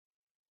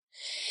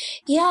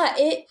Yeah,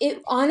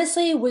 it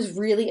honestly was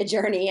really a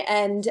journey.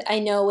 And I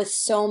know with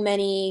so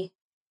many,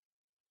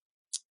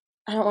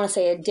 I don't want to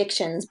say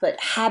addictions, but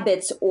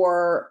habits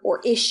or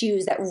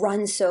issues that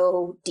run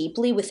so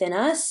deeply within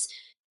us,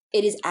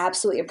 it is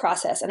absolutely a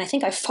process. And I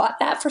think I fought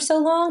that for so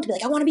long to be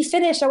like, I want to be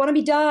finished, I want to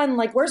be done.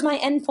 Like, where's my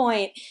end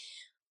point?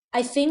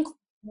 I think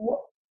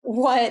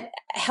what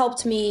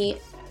helped me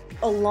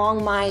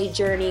along my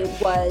journey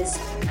was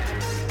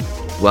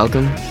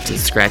Welcome to the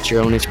Scratch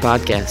Your Own Itch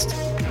podcast,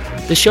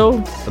 the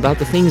show about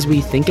the things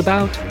we think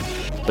about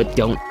but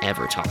don't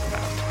ever talk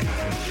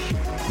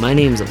about. My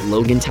name's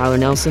Logan Tyler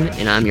Nelson,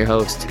 and I'm your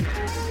host.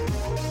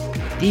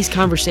 These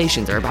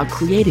conversations are about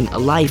creating a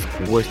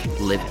life worth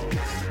living,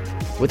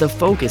 with a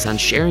focus on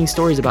sharing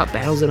stories about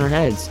battles in our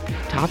heads.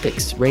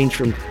 Topics range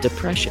from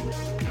depression,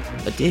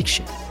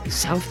 addiction,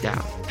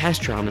 self-doubt,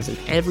 past traumas, and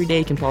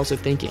everyday compulsive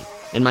thinking.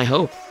 And my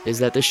hope is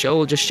that this show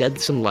will just shed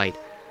some light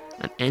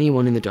on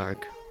anyone in the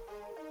dark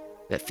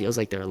that feels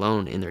like they're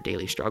alone in their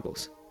daily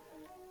struggles.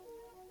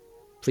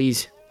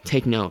 Please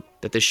take note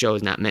that this show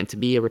is not meant to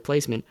be a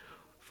replacement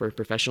for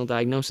professional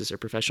diagnosis or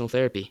professional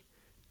therapy.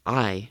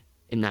 I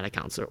am not a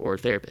counselor or a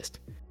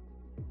therapist.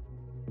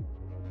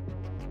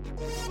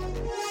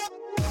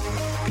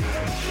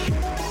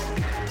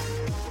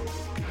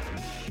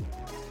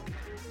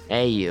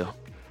 Hey you.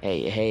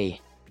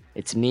 Hey.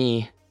 It's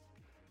me,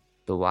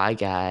 the Y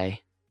guy,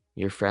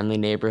 your friendly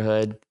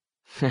neighborhood.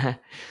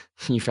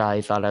 You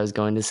probably thought I was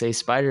going to say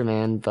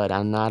Spider-Man, but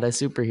I'm not a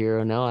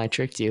superhero. No, I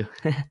tricked you.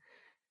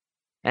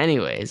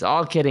 Anyways,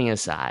 all kidding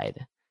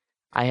aside,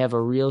 I have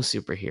a real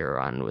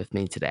superhero on with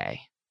me today.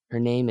 Her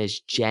name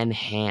is Jenn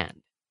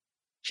Hand.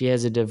 She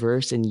has a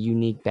diverse and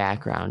unique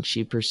background.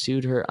 She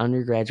pursued her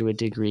undergraduate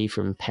degree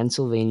from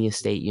Pennsylvania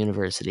State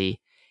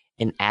University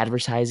in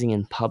advertising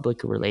and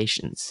public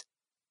relations.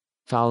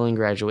 Following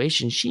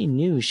graduation, she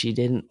knew she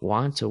didn't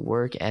want to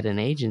work at an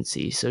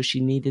agency, so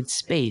she needed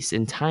space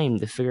and time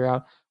to figure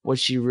out what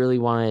she really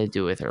wanted to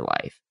do with her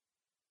life.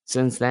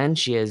 Since then,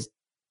 she has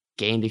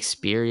gained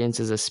experience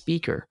as a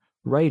speaker,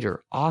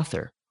 writer,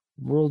 author,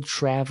 world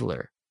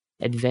traveler,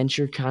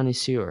 adventure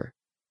connoisseur,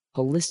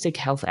 holistic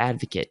health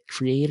advocate,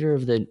 creator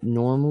of the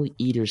Normal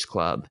Eaters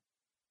Club,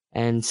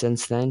 and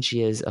since then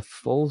she is a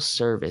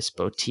full-service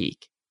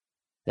boutique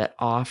that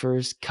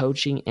offers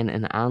coaching and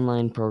an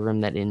online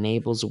program that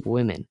enables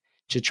women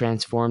to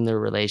transform their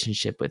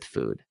relationship with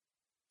food,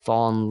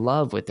 fall in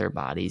love with their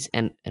bodies,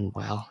 and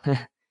well,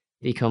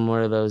 become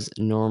one of those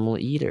normal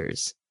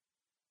eaters.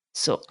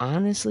 So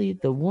honestly,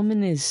 the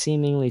woman is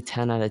seemingly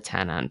 10 out of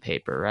 10 on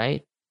paper,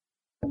 right?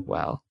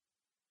 Well,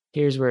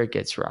 here's where it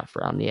gets rough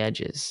around the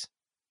edges.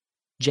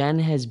 Jenn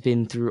has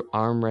been through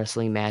arm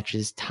wrestling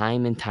matches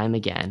time and time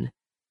again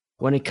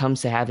when it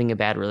comes to having a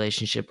bad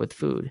relationship with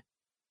food.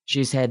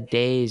 She's had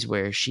days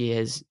where she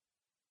has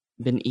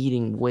been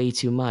eating way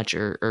too much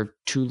or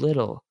too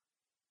little.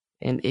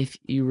 And if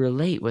you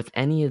relate with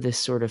any of this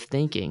sort of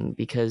thinking,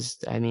 because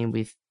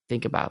we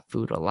think about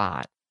food a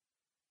lot,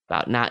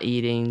 about not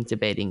eating,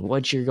 debating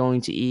what you're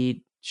going to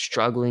eat,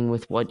 struggling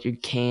with what you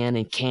can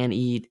and can't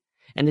eat,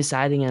 and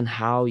deciding on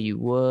how you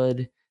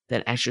would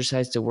then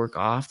exercise to work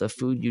off the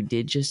food you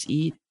did just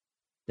eat,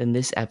 then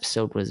this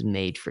episode was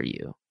made for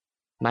you.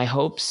 My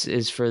hopes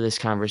is for this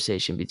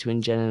conversation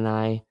between Jenn and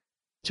I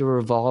to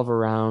revolve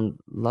around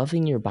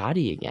loving your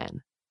body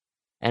again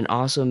and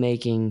also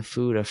making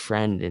food a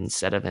friend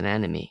instead of an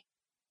enemy,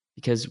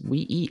 because we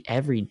eat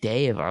every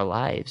day of our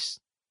lives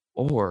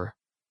or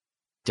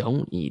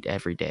don't eat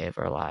every day of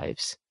our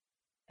lives.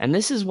 And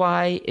this is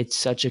why it's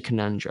such a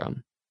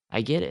conundrum.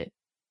 I get it.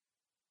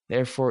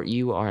 Therefore,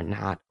 you are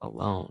not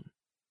alone.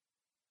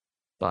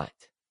 But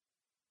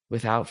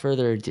without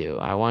further ado,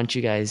 I want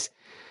you guys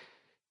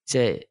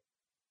to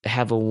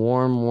have a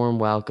warm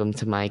welcome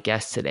to my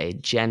guest today,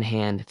 Jenn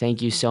Hand.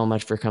 Thank you so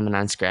much for coming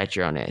on Scratch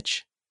Your Own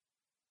Itch.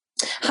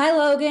 Hi,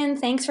 Logan.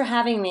 Thanks for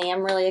having me.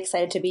 I'm really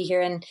excited to be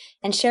here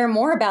and share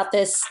more about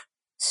this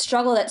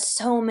struggle that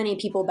so many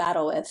people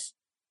battle with.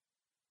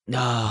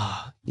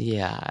 Oh,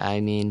 yeah.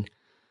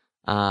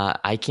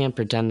 I can't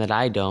pretend that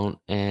I don't.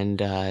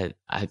 And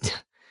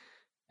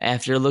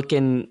after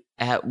looking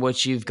at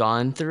what you've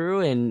gone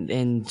through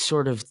and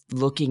sort of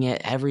looking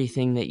at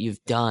everything that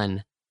you've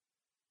done,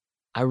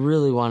 I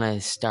really want to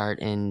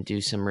start and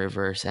do some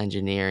reverse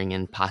engineering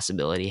and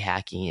possibility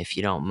hacking, if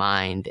you don't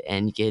mind,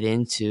 and get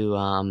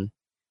into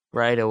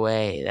right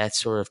away that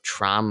sort of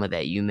trauma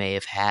that you may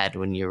have had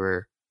when you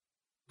were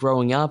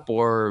growing up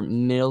or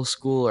middle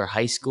school or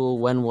high school.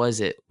 When was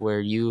it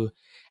where you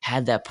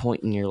had that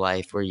point in your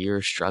life where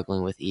you're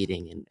struggling with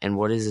eating, and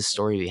what is the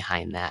story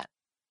behind that?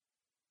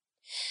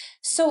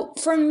 So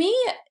for me,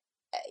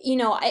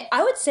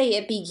 I would say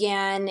it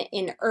began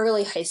in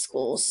early high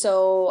school.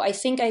 So I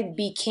think I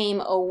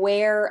became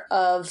aware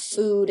of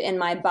food in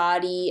my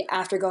body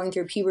after going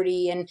through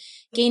puberty and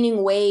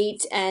gaining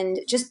weight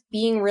and just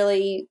being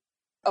really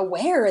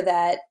aware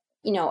that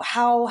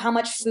how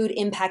much food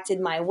impacted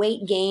my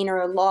weight gain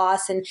or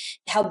loss, and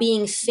how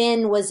being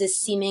thin was this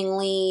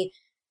seemingly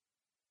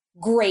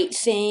great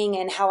thing,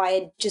 and how I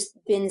had just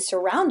been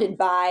surrounded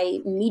by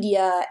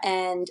media,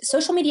 and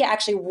social media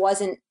actually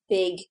wasn't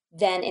big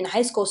then in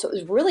high school. So it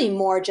was really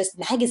more just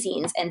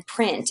magazines and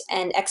print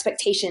and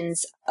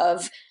expectations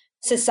of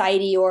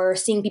society, or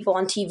seeing people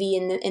on TV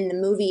in the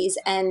movies.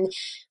 And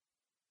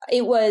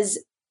it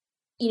was,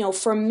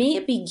 for me,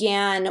 it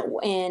began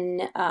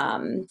in,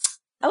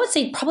 I would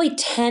say probably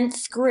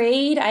 10th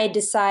grade. I had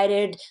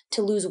decided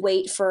to lose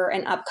weight for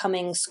an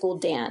upcoming school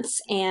dance.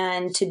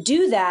 And to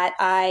do that,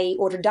 I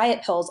ordered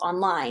diet pills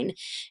online.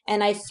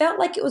 And I felt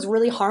like it was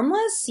really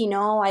harmless.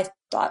 I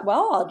thought,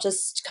 well, I'll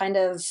just kind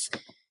of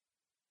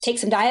take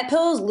some diet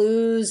pills,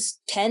 lose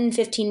 10,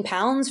 15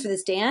 pounds for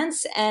this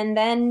dance, and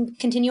then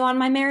continue on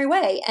my merry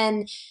way.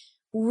 And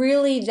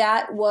really,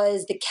 that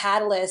was the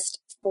catalyst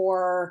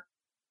for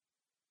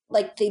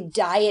like the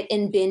diet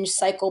and binge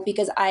cycle,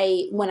 because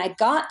when I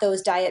got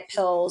those diet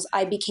pills,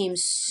 I became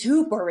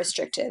super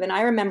restrictive. And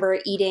I remember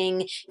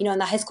eating, in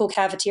the high school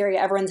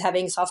cafeteria, everyone's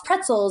having soft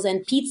pretzels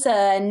and pizza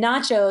and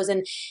nachos,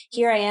 and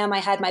here I am, I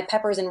had my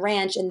peppers and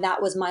ranch, and that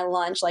was my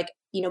lunch. Like,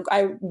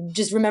 I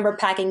just remember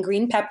packing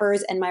green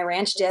peppers and my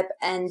ranch dip,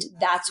 and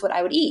that's what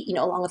I would eat,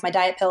 along with my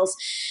diet pills.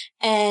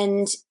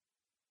 And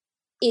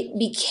it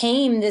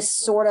became this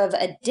sort of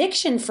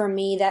addiction for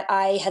me, that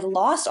I had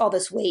lost all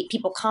this weight.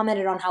 People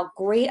commented on how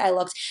great I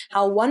looked,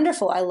 how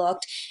wonderful I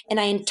looked. And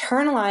I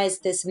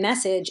internalized this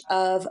message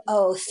of,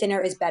 oh, thinner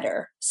is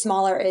better,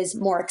 smaller is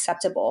more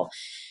acceptable.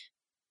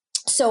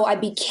 So I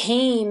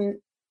became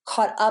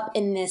caught up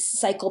in this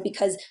cycle,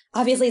 because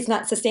obviously it's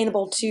not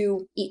sustainable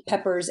to eat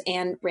peppers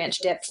and ranch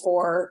dip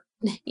for,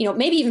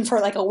 maybe even for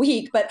like a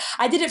week, but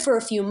I did it for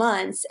a few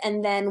months.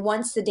 And then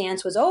once the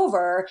dance was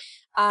over,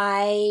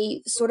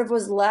 I sort of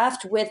was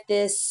left with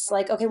this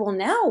like, okay, well,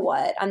 now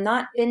what? I'm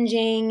not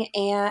binging,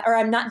 or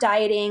I'm not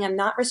dieting, I'm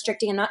not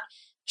restricting, I'm not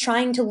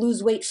trying to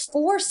lose weight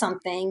for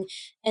something.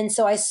 And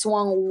so I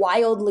swung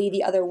wildly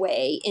the other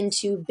way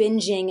into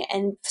binging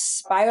and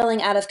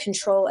spiraling out of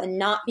control, and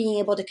not being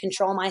able to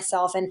control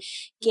myself, and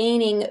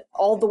gaining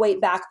all the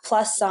weight back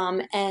plus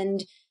some.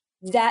 And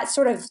that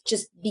sort of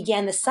just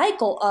began the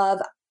cycle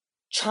of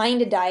trying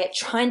to diet,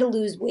 trying to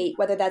lose weight,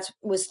 whether that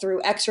was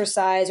through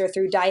exercise or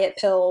through diet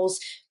pills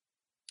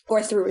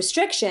or through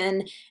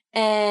restriction,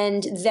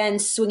 and then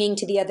swinging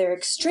to the other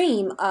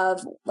extreme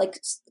of like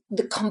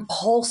the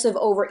compulsive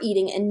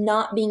overeating and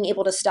not being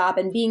able to stop,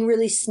 and being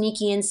really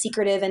sneaky and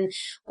secretive, and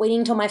waiting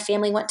until my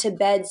family went to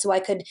bed so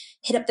I could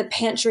hit up the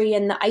pantry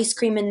and the ice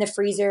cream in the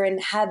freezer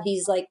and have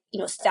these like,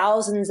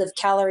 thousands of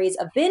calories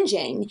of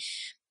binging.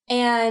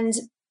 And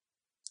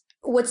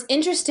what's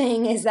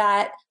interesting is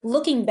that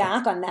looking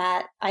back on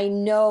that, I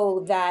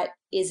know that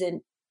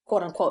isn't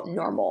quote unquote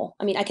normal.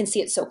 I mean, I can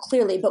see it so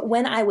clearly, but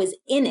when I was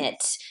in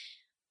it,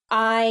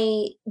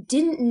 I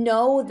didn't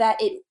know that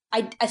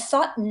I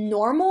thought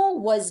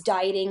normal was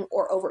dieting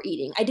or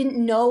overeating. I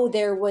didn't know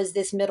there was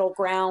this middle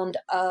ground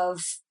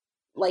of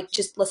like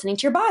just listening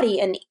to your body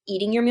and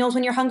eating your meals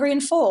when you're hungry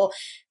and full.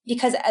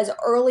 Because as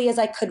early as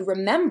I could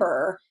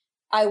remember,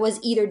 I was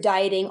either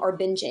dieting or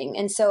binging.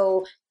 And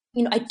so,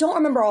 I don't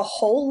remember a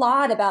whole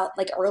lot about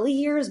like early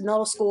years,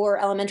 middle school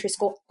or elementary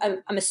school.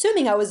 I'm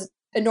assuming I was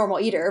a normal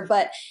eater,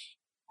 but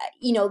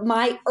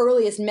my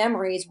earliest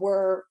memories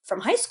were from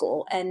high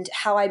school, and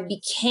how I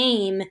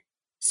became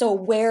so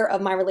aware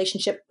of my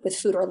relationship with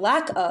food, or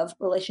lack of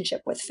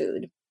relationship with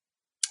food.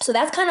 So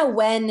that's kind of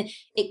when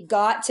it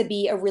got to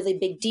be a really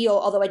big deal.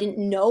 Although I didn't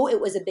know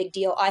it was a big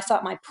deal, I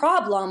thought my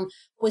problem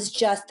was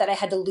just that I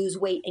had to lose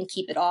weight and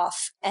keep it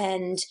off.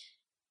 And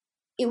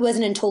it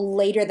wasn't until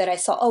later that I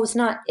saw, oh, it's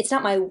not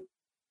my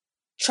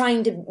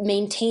trying to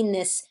maintain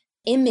this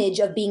image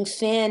of being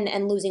thin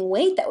and losing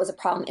weight that was a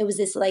problem. It was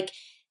this like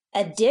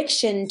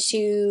addiction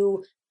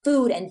to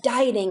food and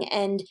dieting,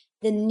 and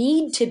the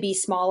need to be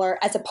smaller,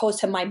 as opposed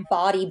to my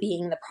body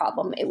being the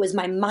problem. It was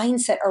my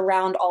mindset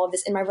around all of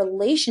this, and my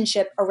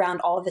relationship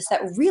around all of this,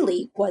 that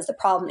really was the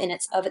problem in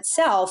its of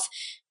itself,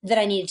 that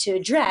I needed to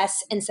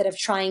address, instead of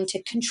trying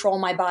to control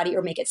my body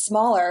or make it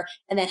smaller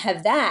and then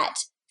have that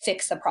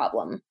fix the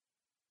problem.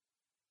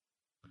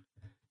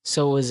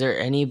 So, was there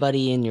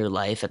anybody in your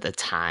life at the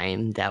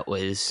time that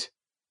was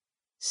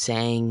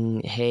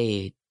saying,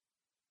 "Hey,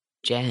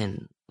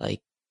 Jen, like,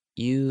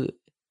 you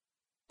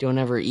don't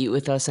ever eat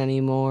with us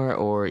anymore,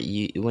 or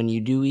when you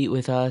do eat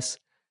with us,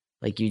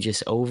 like, you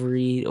just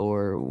overeat,"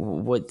 or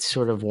what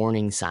sort of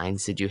warning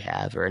signs did you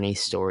have, or any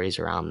stories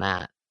around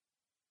that?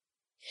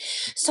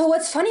 So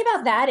what's funny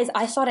about that is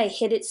I thought I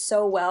hid it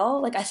so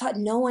well. Like I thought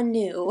no one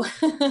knew.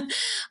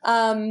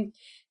 um,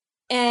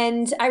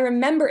 and I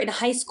remember in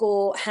high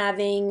school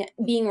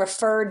being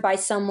referred by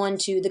someone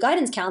to the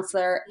guidance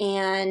counselor,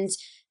 and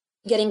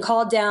getting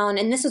called down.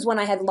 And this is when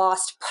I had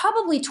lost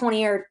probably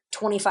 20 or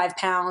 25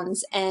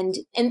 pounds, and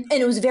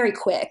it was very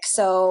quick.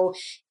 So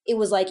it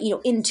was like,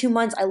 in 2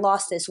 months I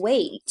lost this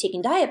weight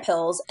taking diet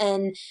pills,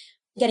 and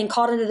getting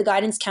called into the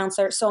guidance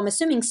counselor. So I'm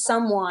assuming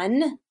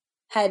someone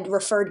had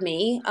referred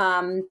me,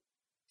 and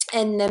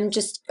them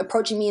just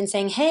approaching me and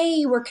saying,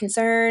 hey, we're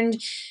concerned.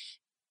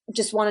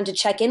 just wanted to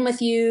check in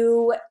with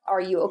you.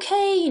 Are you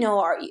okay?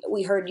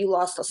 We heard you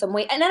lost some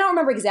weight. And I don't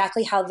remember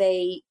exactly how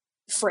they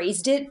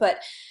phrased it, but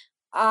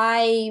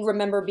I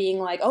remember being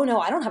like, oh no,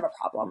 I don't have a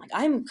problem. Like,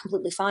 I'm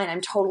completely fine.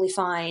 I'm totally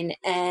fine.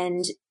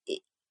 And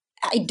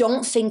I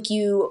don't think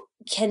you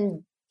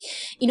can,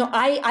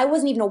 I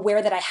wasn't even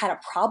aware that I had a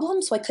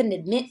problem, so I couldn't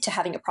admit to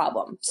having a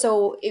problem.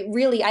 So it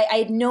really, I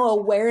had no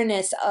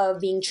awareness of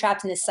being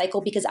trapped in this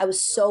cycle because I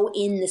was so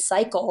in the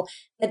cycle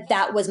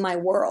that was my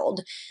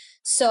world.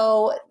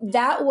 So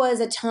that was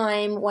a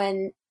time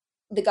when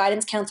the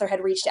guidance counselor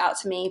had reached out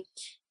to me.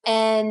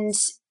 And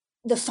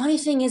the funny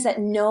thing is that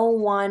no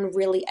one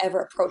really ever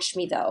approached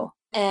me though.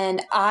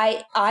 And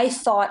I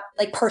thought,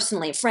 like,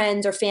 personally,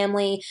 friends or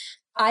family,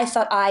 I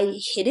thought I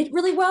hid it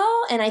really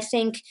well. And I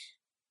think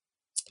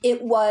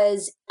it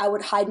was, I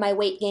would hide my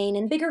weight gain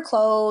in bigger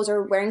clothes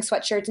or wearing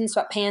sweatshirts and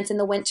sweatpants in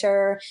the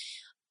winter.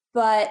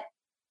 But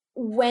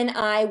when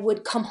I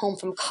would come home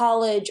from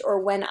college, or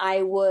when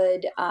I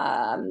would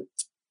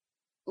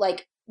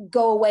like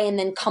go away and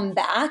then come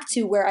back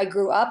to where I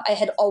grew up, I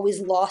had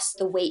always lost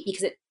the weight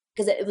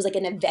because it was like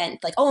an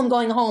event, like, oh, I'm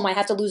going home, I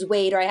have to lose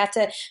weight, or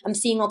I'm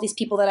seeing all these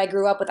people that I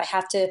grew up with, I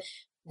have to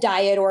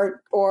diet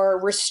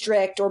or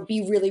restrict or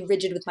be really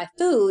rigid with my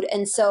food.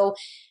 And so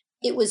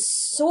it was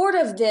sort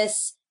of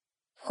this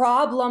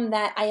problem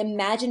that I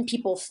imagine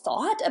people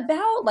thought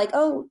about, like,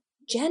 oh,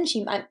 Jenn,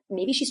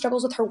 maybe she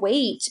struggles with her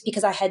weight,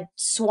 because I had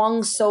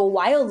swung so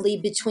wildly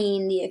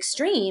between the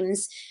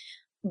extremes,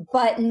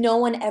 but no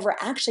one ever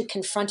actually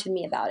confronted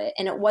me about it.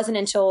 And it wasn't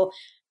until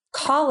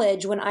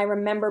college when I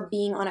remember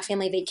being on a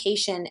family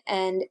vacation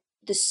and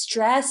the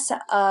stress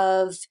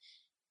of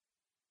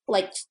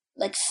like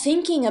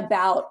thinking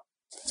about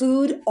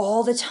food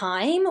all the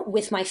time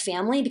with my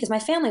family, because my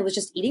family was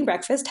just eating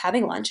breakfast,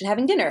 having lunch, and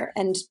having dinner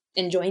and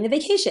enjoying the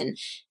vacation.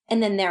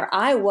 And then there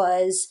I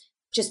was,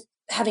 just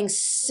having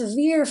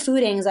severe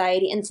food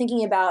anxiety and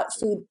thinking about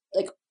food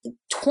like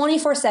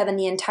 24/7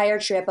 the entire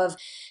trip, of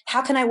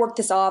how can I work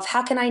this off?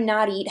 How can I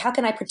not eat? How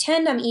can I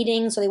pretend I'm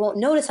eating so they won't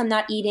notice I'm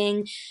not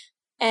eating?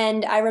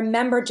 And I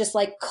remember just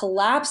like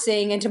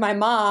collapsing into my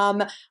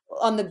mom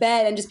on the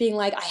bed and just being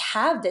like, I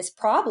have this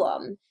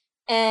problem.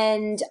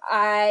 And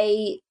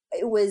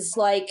it was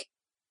like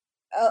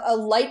a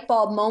light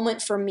bulb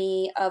moment for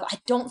me of, I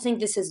don't think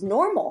this is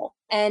normal.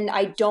 And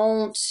I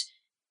don't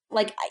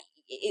like,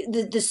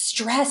 the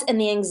stress and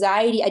the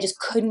anxiety, I just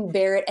couldn't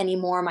bear it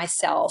anymore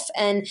myself.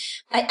 And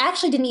I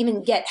actually didn't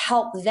even get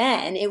help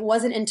then. It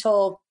wasn't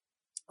until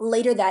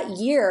later that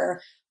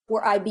year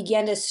where I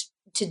began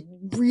to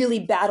really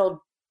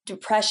battle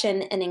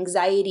depression and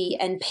anxiety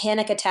and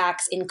panic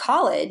attacks in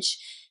college,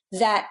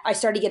 that I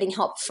started getting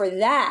help for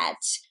that,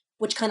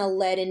 which kind of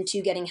led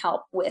into getting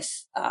help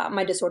with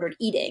my disordered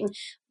eating.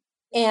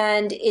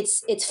 And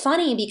it's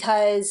funny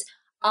because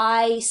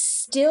I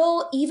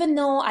still, even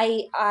though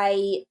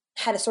I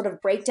had a sort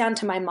of breakdown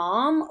to my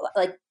mom,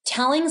 like,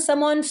 telling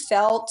someone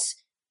felt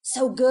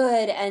so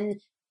good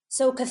and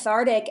so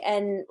cathartic,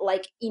 and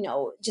like,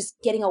 just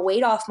getting a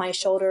weight off my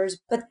shoulders.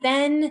 But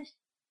then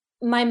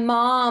my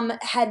mom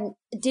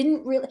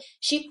didn't really,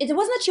 it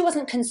wasn't that she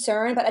wasn't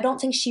concerned, but I don't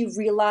think she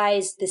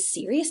realized the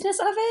seriousness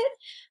of it,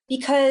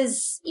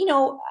 because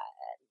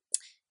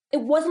it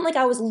wasn't like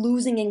I was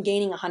losing and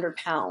gaining 100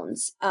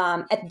 pounds.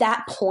 At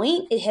that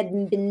point, it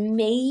had been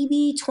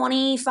maybe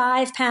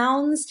 25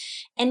 pounds.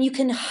 And you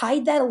can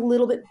hide that a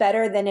little bit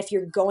better than if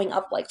you're going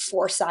up like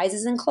 4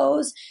 sizes in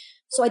clothes.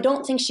 So I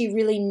don't think she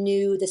really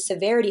knew the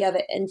severity of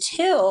it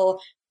until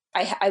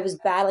I was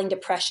battling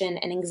depression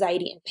and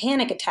anxiety and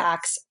panic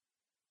attacks.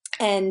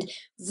 And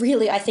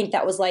really, I think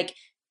that was like,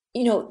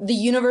 the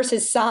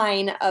universe's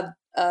sign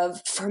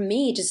of for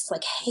me, just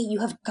like, hey,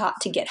 you have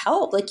got to get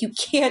help. Like, you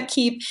can't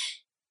keep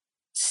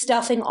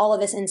stuffing all of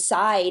this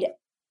inside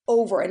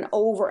over and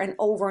over and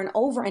over and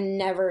over and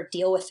never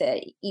deal with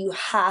it. You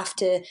have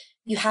to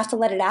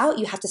let it out.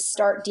 You have to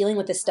start dealing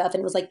with this stuff.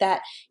 And it was like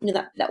that,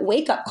 that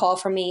wake up call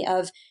for me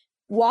of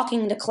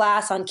walking to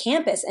class on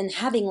campus and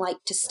having like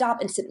to stop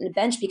and sit on a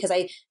bench because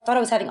I thought I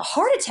was having a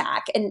heart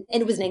attack, and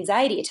it was an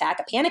anxiety attack,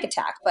 a panic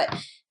attack. But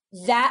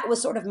that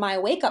was sort of my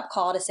wake up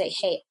call to say,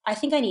 hey, I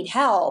think I need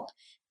help.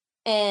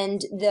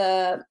 And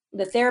the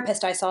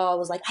therapist I saw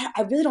was like,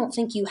 I really don't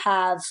think you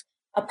have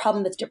a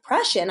problem with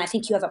depression. I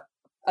think you have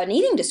an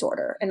eating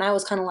disorder. And I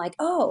was kind of like,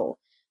 oh,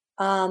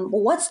 well,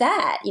 what's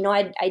that?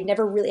 I'd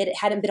never really, it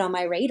hadn't been on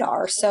my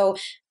radar. So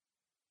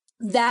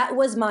that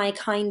was my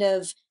kind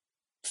of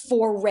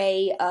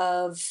foray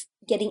of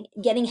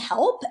getting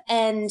help.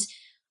 And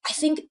I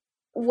think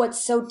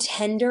what's so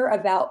tender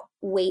about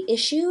weight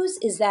issues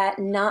is that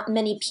not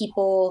many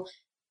people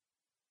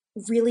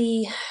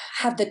really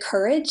have the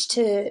courage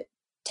to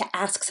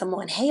ask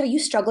someone, hey, are you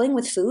struggling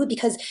with food?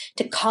 Because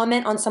to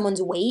comment on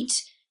someone's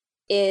weight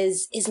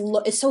is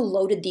so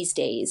loaded these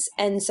days.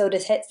 And so to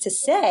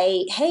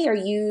say, hey, are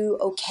you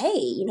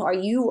okay? Are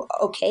you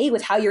okay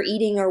with how you're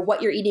eating or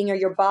what you're eating or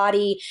your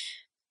body?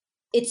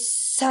 It's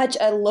such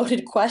a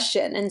loaded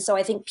question. And so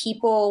I think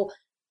people,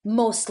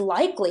 most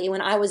likely when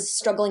I was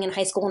struggling in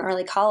high school and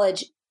early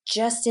college,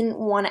 just didn't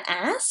want to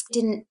ask,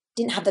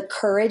 didn't have the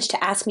courage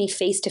to ask me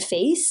face to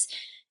face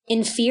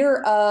in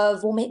fear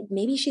of, well,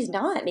 maybe she's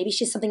not. Maybe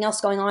she's something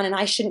else going on and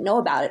I shouldn't know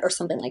about it or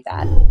something like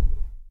that.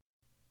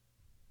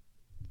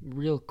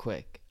 Real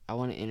quick, I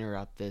want to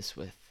interrupt this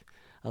with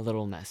a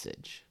little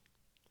message.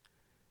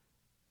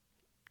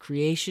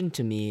 Creation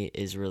to me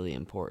is really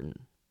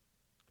important.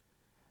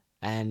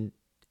 And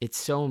it's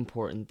so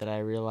important that I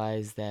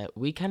realize that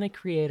we kind of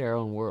create our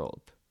own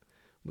world.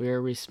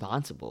 We're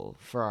responsible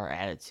for our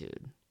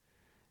attitude.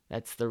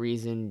 That's the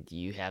reason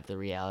you have the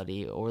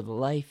reality or the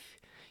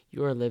life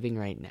you are living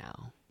right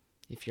now.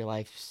 If your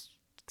life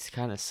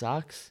kind of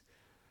sucks,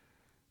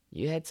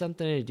 you had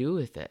something to do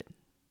with it.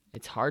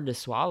 It's hard to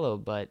swallow,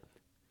 but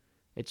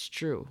it's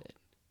true.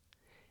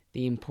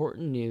 The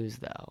important news,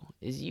 though,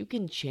 is you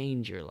can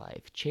change your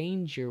life,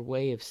 change your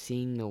way of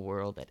seeing the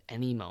world at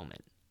any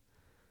moment.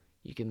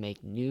 You can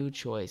make new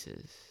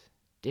choices,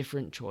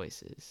 different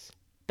choices,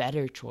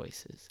 better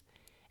choices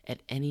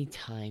at any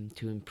time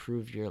to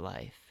improve your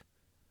life.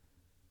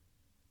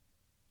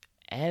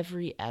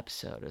 Every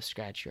episode of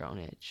Scratch Your Own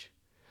Itch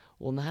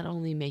will not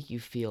only make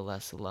you feel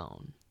less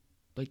alone,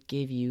 but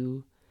give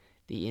you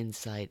the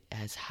insight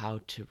as how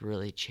to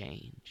really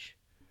change.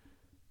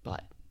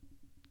 But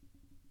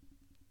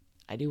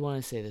I do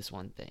want to say this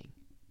one thing.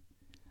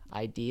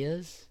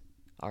 Ideas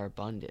are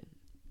abundant.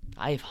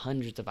 I have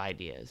hundreds of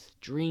ideas,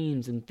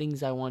 dreams, and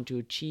things I want to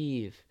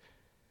achieve.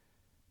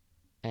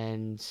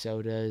 And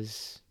so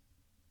does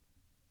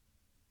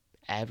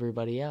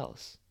everybody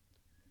else.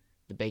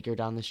 The baker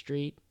down the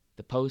street,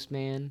 the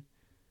postman.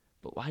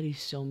 But why do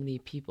so many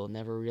people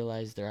never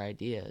realize their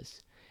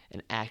ideas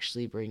and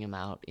actually bring them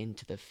out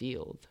into the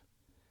field?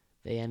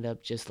 They end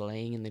up just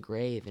laying in the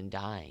grave and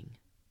dying.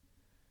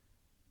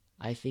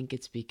 I think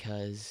it's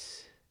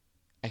because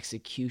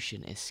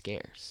execution is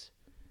scarce.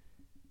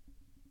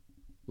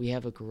 We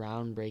have a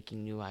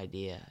groundbreaking new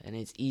idea, and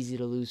it's easy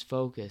to lose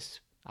focus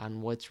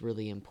on what's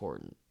really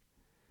important.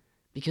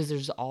 Because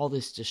there's all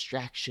this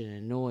distraction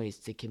and noise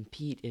to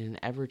compete in an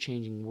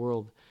ever-changing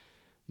world.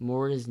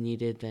 More is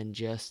needed than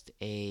just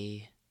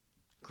a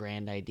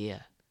grand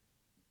idea.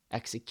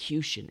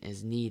 Execution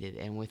is needed,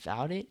 and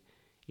without it,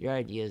 your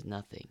idea is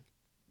nothing.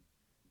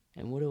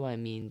 And what do I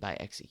mean by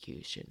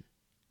execution?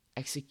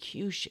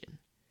 Execution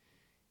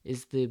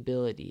is the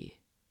ability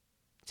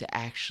to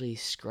actually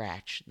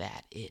scratch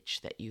that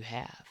itch that you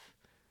have,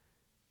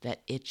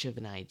 that itch of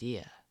an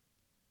idea.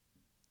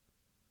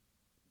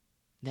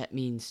 That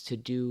means to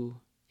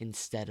do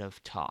instead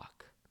of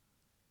talk,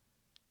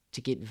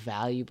 to get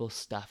valuable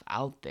stuff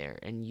out there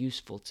and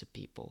useful to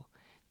people.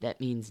 That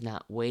means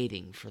not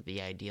waiting for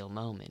the ideal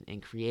moment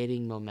and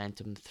creating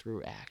momentum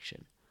through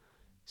action.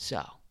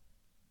 So,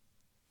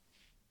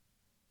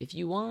 if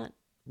you want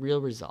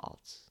real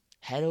results,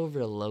 head over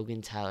to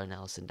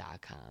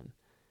LoganTylerNelson.com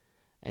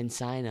and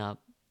sign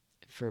up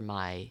for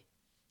my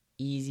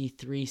easy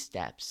 3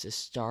 steps to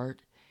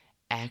start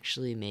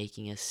actually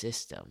making a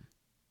system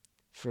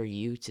for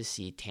you to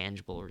see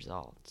tangible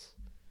results.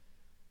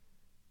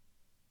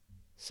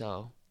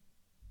 So,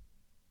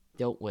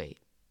 don't wait.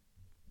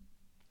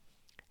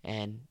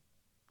 And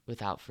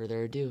without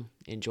further ado,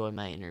 enjoy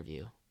my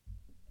interview.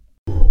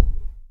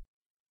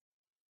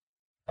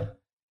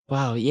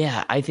 Wow,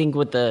 yeah. I think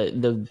what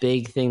the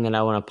big thing that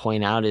I want to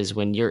point out is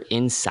when you're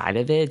inside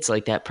of it, it's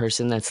like that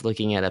person that's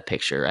looking at a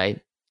picture,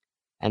 right?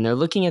 And they're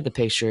looking at the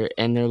picture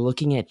and they're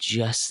looking at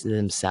just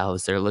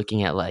themselves. They're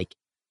looking at like,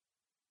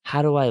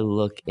 how do I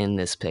look in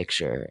this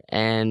picture?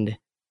 And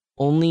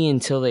only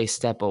until they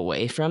step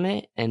away from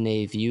it and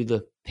they view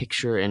the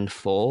picture in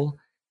full,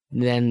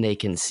 then they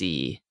can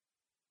see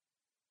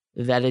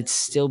that it's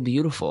still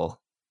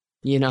beautiful.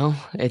 You know,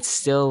 it's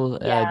still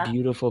a Yeah.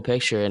 beautiful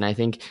picture. And I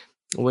think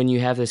when you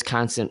have this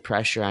constant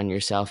pressure on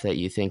yourself that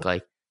you think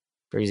like,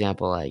 for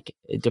example, like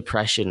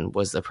depression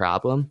was the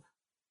problem,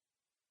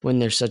 when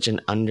there's such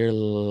an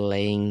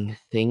underlying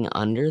thing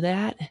under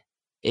that,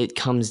 it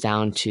comes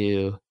down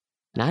to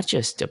not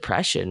just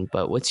depression,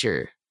 but what's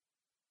your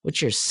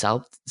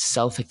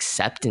self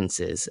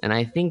acceptance is. And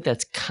I think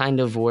that's kind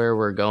of where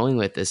we're going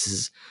with this,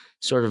 is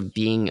sort of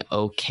being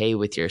okay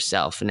with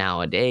yourself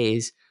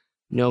nowadays,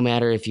 no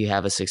matter if you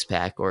have a six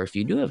pack or if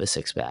you do have a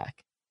six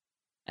pack,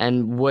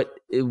 and what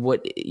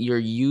you're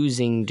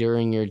using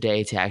during your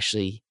day to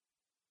actually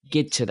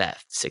get to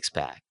that six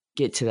pack,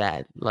 get to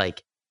that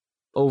like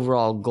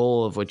overall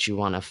goal of what you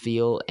want to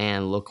feel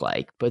and look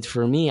like. But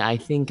for me, I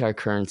think our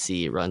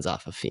currency runs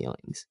off of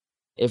feelings.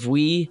 If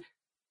we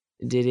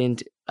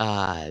didn't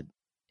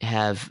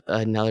have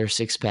another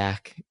six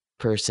pack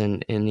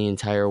person in the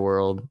entire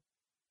world,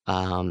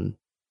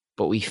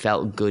 but we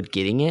felt good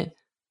getting it,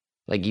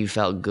 like you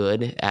felt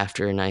good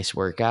after a nice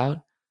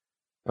workout,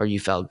 or you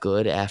felt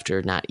good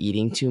after not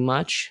eating too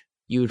much,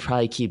 you would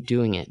probably keep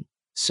doing it.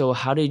 So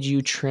how did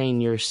you train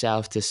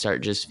yourself to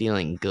start just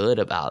feeling good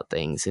about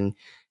things and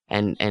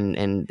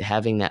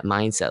having that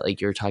mindset like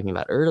you were talking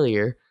about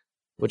earlier,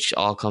 which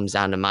all comes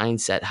down to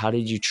mindset? How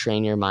did you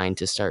train your mind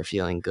to start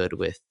feeling good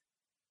with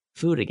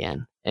food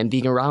again and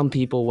being around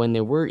people when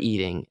they were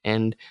eating,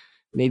 and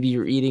maybe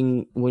you're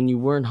eating when you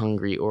weren't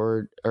hungry,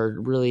 or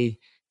really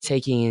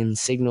taking in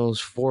signals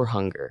for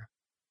hunger.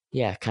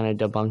 Yeah, kind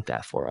of debunk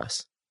that for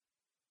us.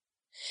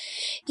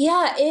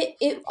 Yeah,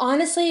 it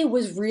honestly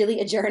was really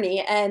a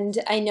journey. And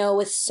I know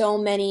with so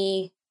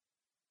many,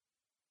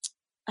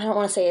 I don't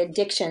want to say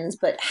addictions,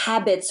 but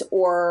habits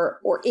or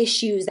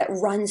issues that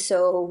run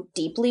so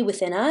deeply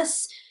within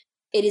us,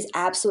 it is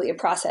absolutely a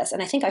process.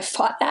 And I think I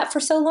fought that for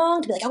so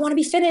long to be like, I want to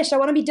be finished, I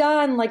want to be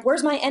done. Like,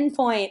 where's my end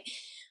point?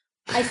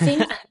 I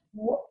think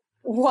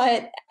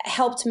what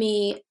helped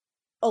me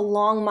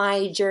along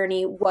my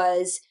journey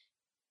was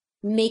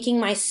making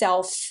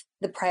myself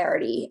the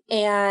priority.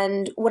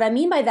 And what I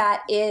mean by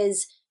that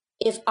is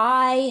if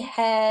I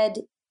had,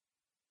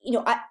 you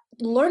know,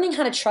 learning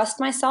how to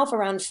trust myself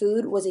around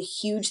food was a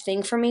huge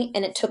thing for me.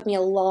 And it took me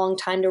a long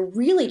time to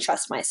really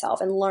trust myself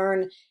and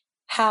learn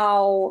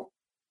how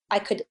I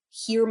could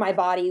hear my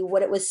body,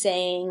 what it was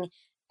saying,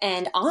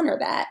 and honor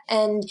that.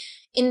 And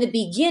in the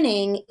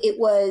beginning, it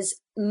was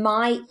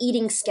my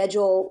eating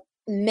schedule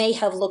may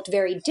have looked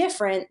very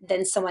different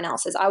than someone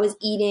else's. I was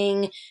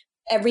eating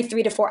every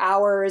 3 to 4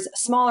 hours,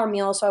 smaller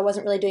meals. So I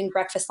wasn't really doing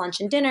breakfast, lunch,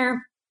 and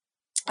dinner.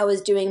 I was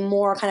doing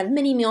more kind of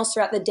mini meals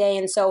throughout the day.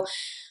 And so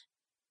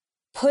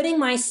putting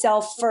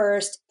myself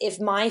first, if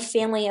my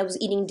family, I was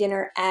eating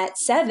dinner at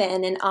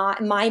 7 and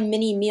my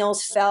mini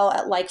meals fell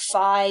at like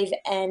 5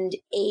 and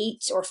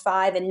 8 or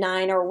 5 and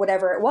 9 or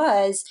whatever it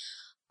was,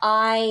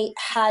 I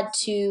had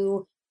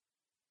to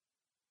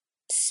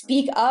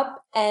speak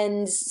up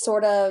and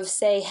sort of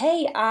say,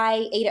 hey,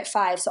 I ate at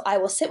 5, so I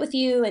will sit with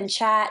you and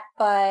chat,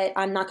 but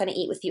I'm not going to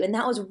eat with you. And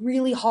that was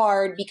really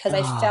hard because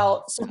I Oh,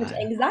 felt so much God.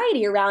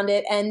 anxiety around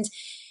it and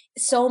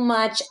so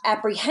much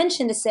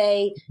apprehension to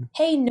say,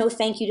 hey, no,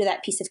 thank you to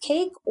that piece of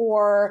cake,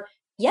 or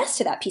yes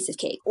to that piece of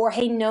cake, or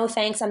hey, no,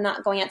 thanks, I'm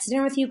not going out to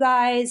dinner with you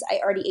guys. I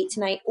already ate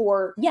tonight,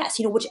 or yes,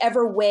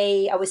 whichever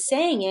way I was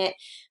saying it,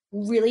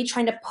 really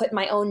trying to put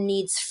my own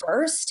needs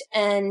first.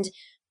 And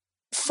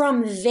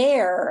from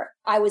there,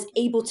 I was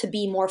able to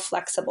be more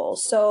flexible.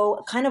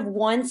 So, kind of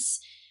once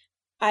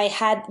I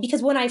had,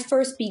 because when I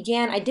first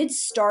began, I did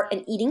start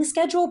an eating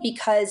schedule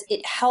because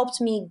it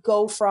helped me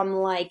go from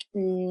like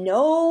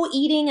no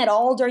eating at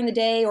all during the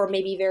day, or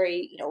maybe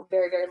very,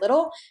 very, very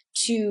little,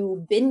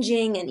 to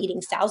binging and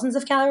eating thousands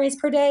of calories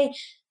per day,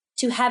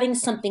 to having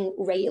something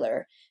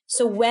regular.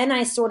 So when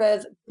I sort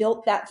of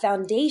built that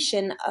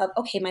foundation of,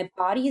 okay, my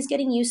body is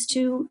getting used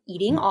to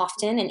eating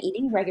often and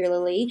eating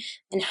regularly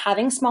and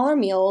having smaller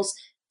meals,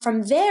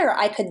 from there,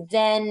 I could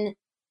then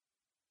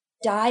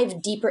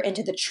dive deeper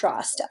into the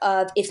trust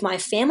of if my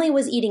family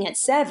was eating at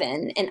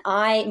 7 and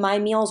my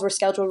meals were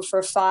scheduled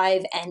for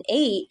 5 and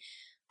 8,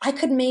 I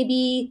could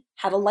maybe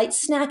have a light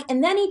snack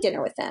and then eat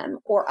dinner with them,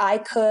 or I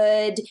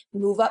could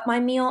move up my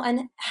meal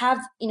and have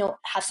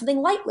something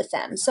light with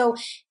them. So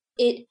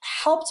it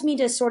helped me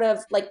to sort of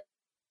like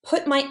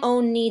put my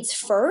own needs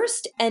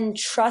first and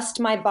trust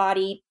my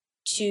body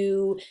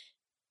to,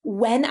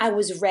 when I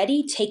was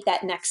ready, take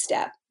that next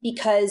step,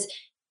 because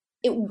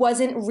it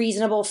wasn't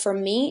reasonable for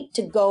me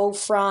to go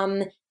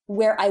from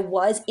where I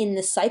was in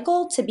the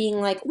cycle to being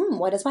like,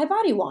 what does my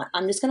body want?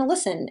 I'm just going to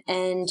listen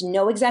and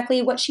know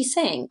exactly what she's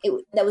saying.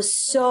 That was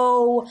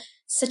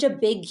such a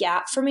big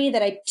gap for me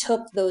that I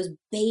took those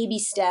baby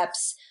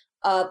steps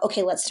of,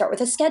 okay, let's start with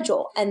a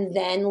schedule. And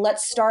then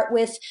let's start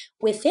with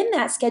within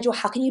that schedule,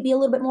 how can you be a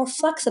little bit more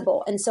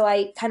flexible? And so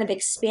I kind of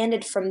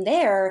expanded from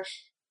there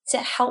to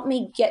help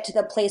me get to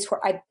the place where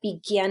I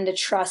began to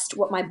trust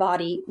what my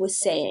body was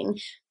saying.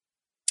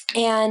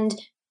 And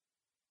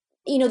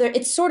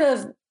it's sort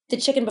of the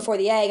chicken before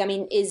the egg. I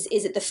mean, is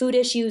it the food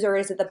issues or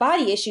is it the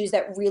body issues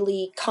that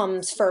really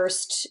comes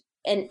first?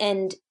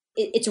 And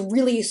it's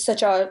really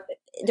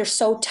they're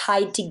so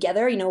tied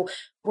together.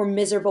 We're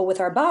miserable with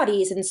our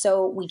bodies, and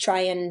so we try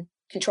and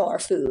control our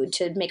food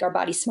to make our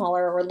body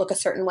smaller or look a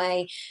certain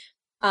way.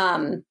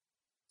 Um,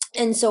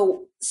 and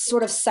so,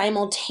 sort of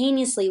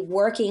simultaneously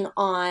working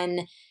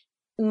on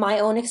my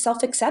own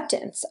self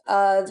acceptance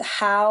of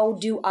how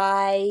do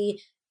I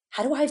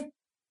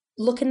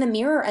look in the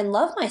mirror and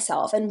love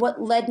myself. And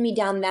what led me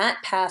down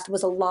that path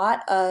was a lot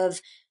of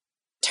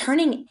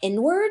turning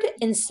inward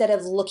instead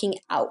of looking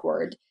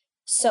outward.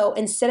 So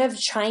instead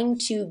of trying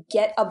to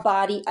get a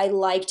body I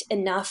liked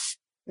enough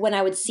when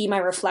I would see my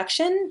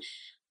reflection,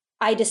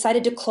 I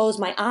decided to close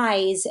my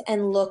eyes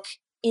and look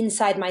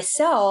inside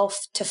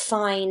myself to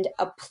find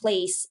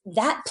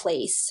that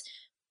place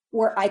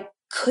where I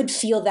could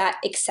feel that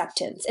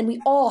acceptance. And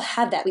we all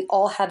have that. We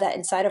all have that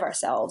inside of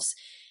ourselves.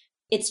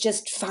 It's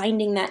just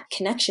finding that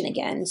connection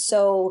again.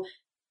 So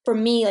for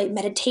me, like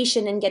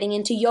meditation and getting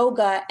into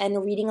yoga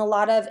and reading a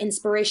lot of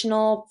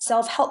inspirational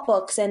self-help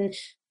books and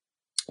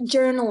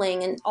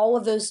journaling and all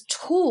of those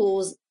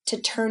tools to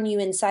turn you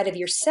inside of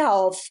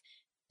yourself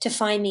to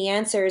find the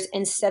answers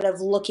instead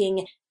of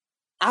looking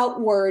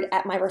outward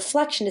at my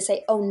reflection to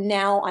say, oh,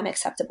 now I'm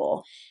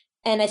acceptable.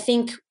 And I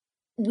think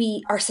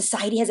our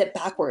society has it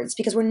backwards,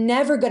 because we're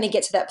never going to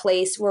get to that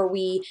place where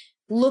we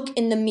look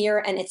in the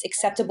mirror and it's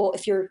acceptable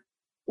if you're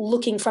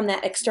looking from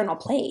that external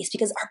place,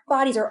 because our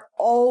bodies are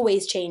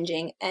always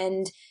changing.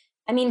 And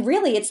I mean,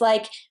 really, it's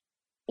like,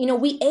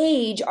 we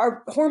age,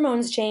 our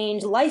hormones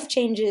change, life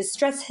changes,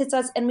 stress hits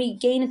us, and we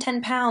gain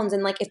 10 pounds.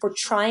 And like, if we're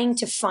trying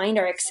to find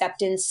our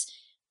acceptance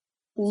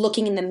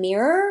looking in the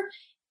mirror,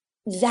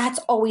 that's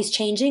always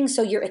changing.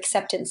 So your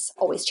acceptance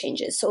always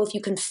changes. So if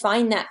you can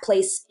find that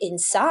place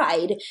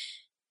inside,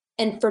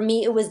 and for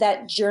me, it was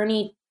that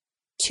journey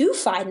to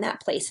find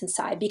that place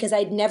inside because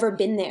I'd never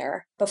been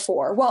there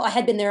before. Well, I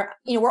had been there,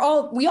 we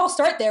all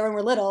start there when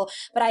we're little,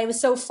 but I was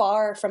so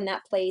far from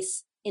that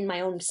place in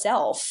my own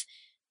self.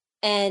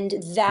 And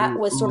that Ooh,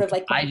 was sort ooh, of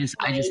like my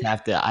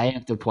I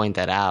have to point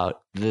that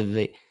out.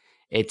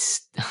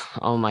 It's,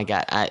 oh my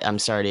God, I'm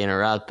sorry to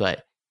interrupt,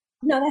 but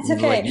no, that's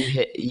like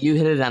okay. you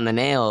hit it on the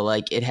nail.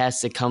 Like it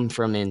has to come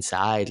from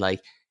inside.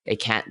 Like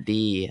it can't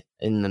be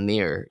in the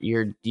mirror.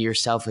 Your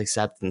self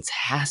acceptance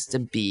has to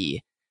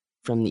be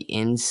from the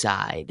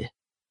inside.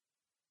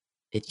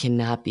 It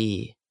cannot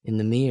be in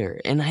the mirror.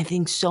 And I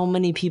think so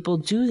many people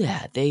do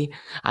that.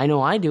 I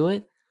know I do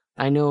it.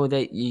 I know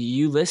that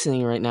you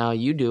listening right now,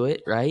 you do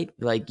it, right?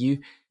 Like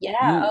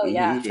Yeah, oh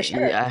yeah, for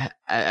sure.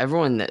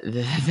 everyone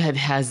that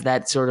has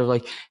that sort of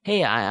like,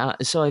 hey,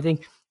 so I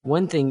think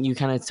one thing you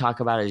kind of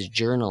talk about is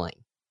journaling.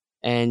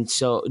 And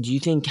so do you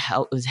think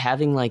is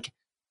having like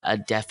a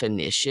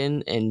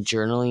definition and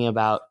journaling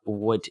about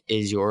what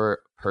is your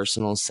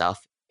personal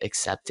self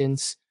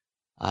acceptance,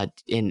 and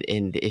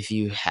if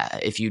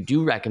you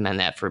do recommend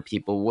that for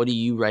people, what do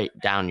you write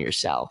down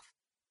yourself?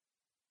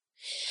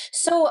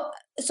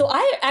 So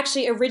I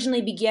actually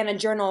originally began a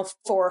journal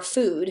for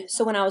food.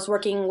 So when I was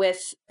working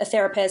with a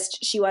therapist,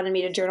 she wanted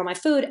me to journal my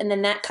food, and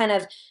then that kind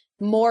of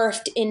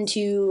morphed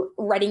into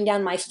writing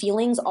down my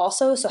feelings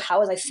also. So how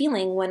was I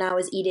feeling when I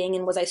was eating,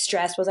 and was I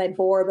stressed, was I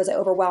bored, was I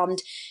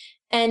overwhelmed?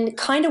 And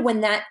kind of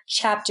when that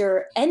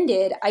chapter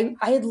ended, I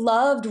had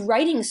loved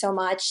writing so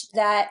much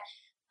that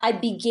I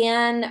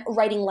began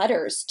writing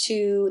letters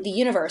to the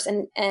universe,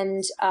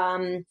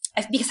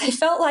 because I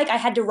felt like I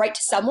had to write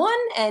to someone,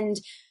 and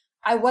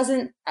I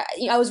wasn't,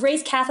 I was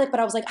raised Catholic, but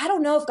I was like, I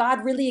don't know if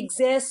God really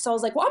exists. So I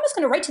was like, well, I'm just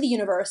going to write to the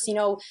universe,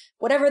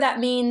 whatever that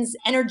means,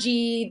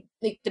 energy,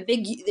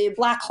 the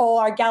black hole,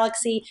 our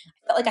galaxy.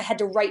 I felt like I had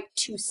to write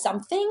to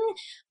something.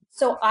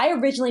 So I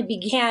originally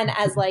began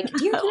as like,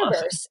 Dear I love it.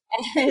 Universe,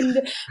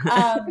 and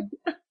um,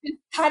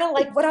 kind of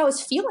like what I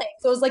was feeling.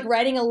 So it was like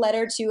writing a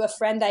letter to a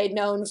friend I had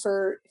known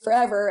for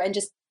forever and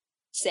just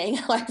saying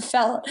how I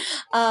felt.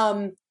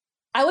 Um,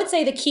 I would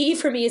say the key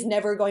for me is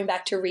never going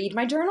back to read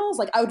my journals.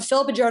 Like I would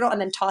fill up a journal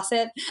and then toss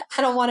it.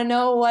 I don't want to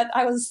know what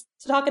I was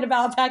talking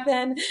about back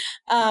then.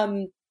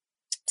 Um,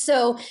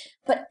 so,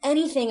 but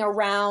anything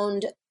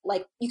around,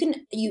 like, you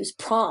can use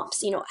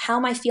prompts, how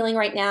am I feeling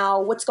right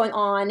now? What's going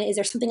on? Is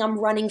there something I'm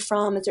running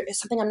from? Is there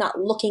something I'm not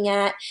looking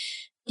at?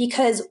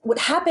 Because what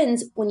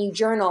happens when you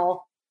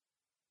journal,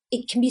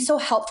 it can be so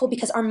helpful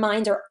because our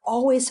minds are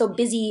always so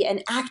busy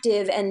and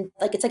active, and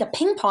like it's like a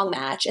ping pong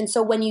match. And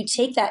so when you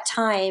take that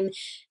time,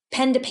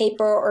 pen to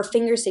paper or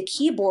fingers to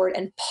keyboard,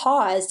 and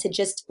pause to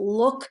just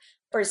look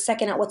for a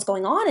second at what's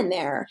going on in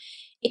there,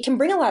 it can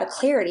bring a lot of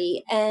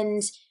clarity.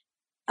 And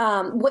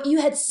what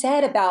you had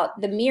said about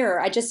the mirror,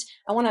 I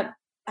want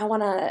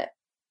to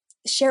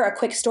share a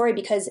quick story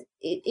because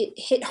it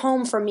hit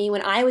home for me.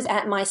 When I was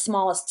at my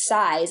smallest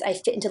size, I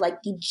fit into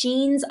like the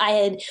jeans I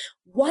had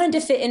wanted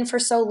to fit in for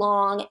so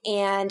long.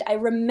 And I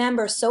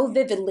remember so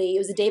vividly, it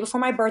was the day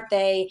before my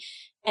birthday.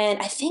 And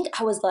I think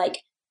I was like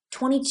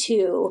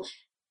 22.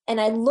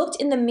 And I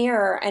looked in the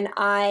mirror and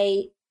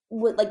I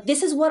would like,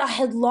 this is what I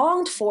had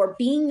longed for,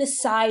 being the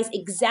size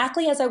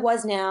exactly as I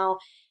was now.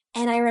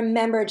 And I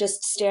remember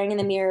just staring in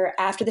the mirror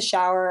after the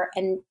shower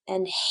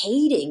and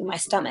hating my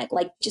stomach,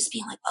 like just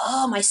being like,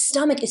 oh, my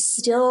stomach is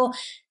still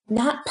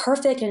not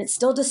perfect and it's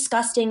still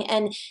disgusting.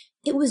 And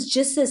it was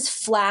just this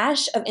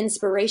flash of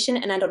inspiration.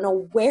 And I don't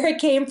know where it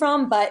came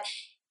from, but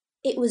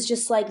it was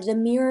just like, the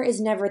mirror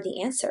is never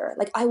the answer.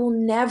 Like I will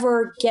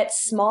never get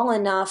small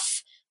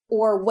enough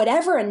or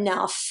whatever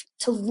enough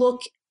to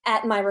look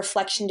at my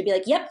reflection to be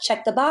like, yep,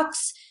 check the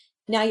box.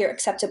 Now you're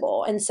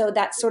acceptable. And so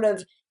that sort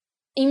of,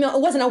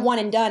 it wasn't a one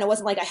and done. It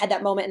wasn't like I had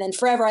that moment and then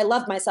forever I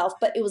loved myself,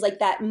 but it was like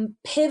that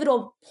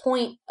pivotal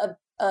point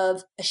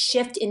of a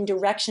shift in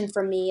direction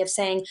for me of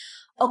saying,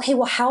 okay,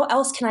 well, how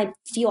else can I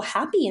feel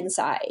happy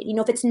inside?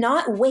 If it's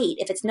not weight,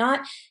 if it's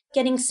not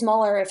getting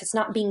smaller, if it's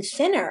not being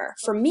thinner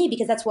for me,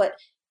 because that's what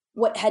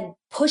had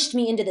pushed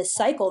me into this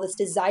cycle, this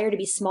desire to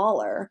be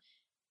smaller,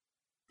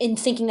 in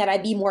thinking that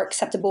I'd be more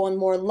acceptable and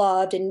more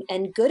loved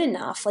and good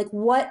enough. Like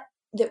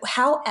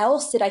how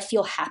else did I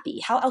feel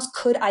happy? How else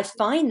could I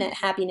find that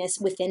happiness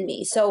within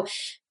me? So,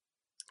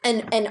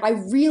 and I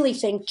really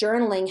think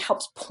journaling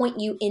helps point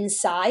you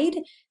inside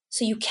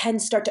so you can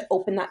start to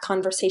open that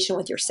conversation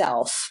with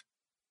yourself.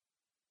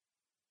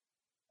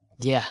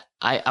 Yeah,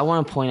 I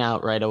want to point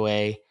out right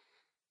away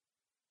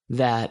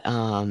that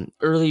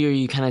earlier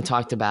you kind of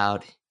talked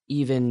about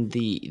even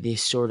the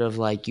sort of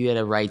like you had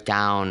to write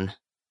down,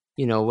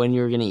 when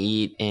you were going to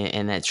eat,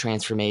 and that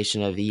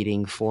transformation of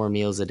eating 4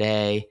 meals a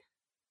day.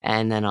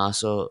 And then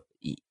also,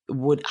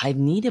 what I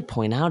need to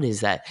point out is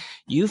that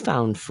you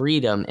found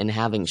freedom in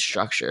having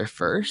structure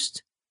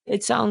first.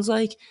 it sounds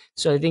like.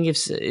 So I think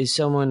if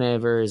someone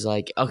ever is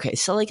like, okay,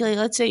 so like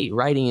let's say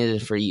writing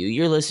isn't for you.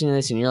 You're listening to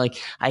this and you're like,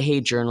 I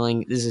hate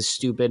journaling. This is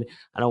stupid.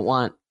 I don't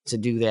want to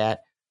do that.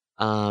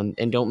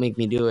 And don't make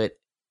me do it.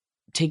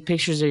 Take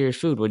pictures of your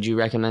food. Would you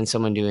recommend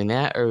someone doing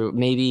that? Or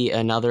maybe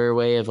another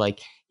way of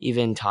like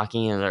even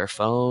talking on their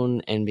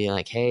phone and being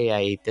like, hey, I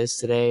ate this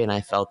today and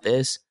I felt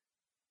this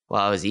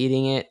while I was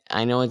eating it.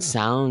 I know it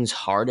sounds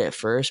hard at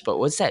first, but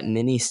what's that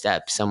mini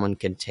step someone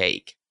could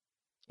take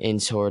in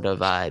sort of,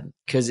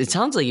 because it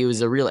sounds like it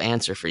was a real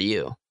answer for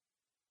you.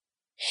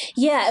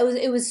 Yeah,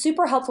 it was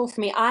super helpful for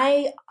me.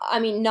 I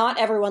mean, not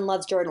everyone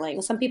loves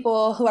journaling. Some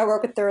people who I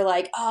work with, they're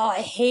like, "Oh,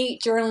 I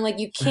hate journaling. Like,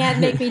 you can't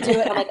make me do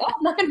it." I'm like, "Oh,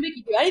 I'm not going to make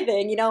you do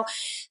anything."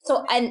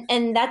 So,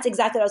 and that's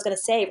exactly what I was going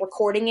to say.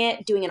 Recording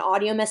it, doing an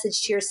audio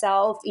message to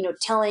yourself,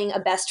 telling a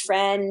best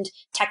friend,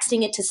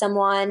 texting it to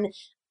someone.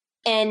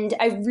 And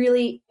I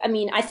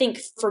mean, I think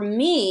for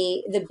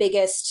me,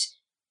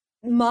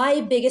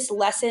 my biggest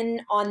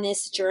lesson on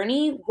this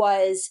journey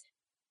was,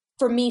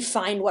 for me,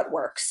 find what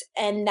works.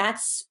 And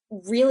that's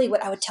really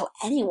what I would tell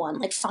anyone.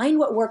 Like, find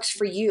what works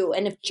for you.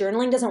 And if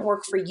journaling doesn't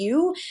work for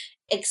you,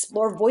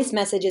 explore voice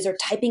messages or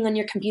typing on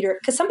your computer.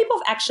 Because some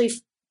people actually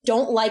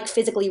don't like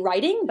physically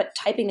writing, but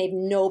typing they have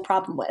no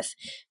problem with.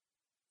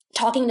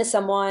 Talking to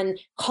someone,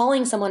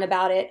 calling someone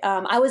about it.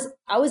 I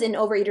was in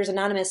Overeaters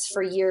Anonymous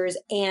for years,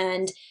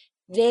 and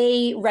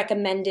they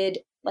recommended,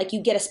 like,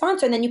 you get a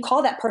sponsor and then you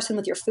call that person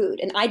with your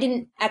food. And I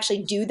didn't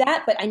actually do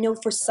that, but I know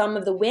for some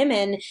of the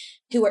women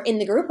who were in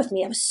the group with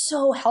me, it was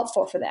so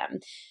helpful for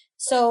them.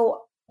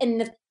 So,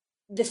 and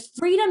the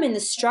freedom in the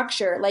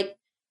structure, like,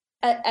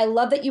 I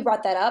love that you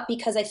brought that up,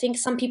 because I think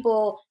some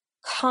people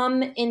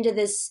come into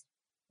this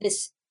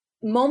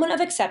moment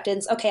of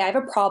acceptance. Okay, I have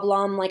a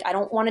problem. Like, I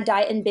don't want to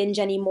diet and binge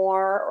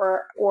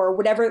anymore, or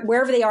whatever,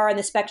 wherever they are in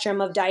the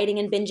spectrum of dieting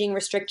and binging,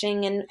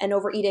 restricting and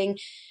overeating.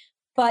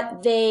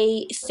 But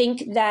they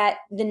think that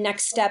the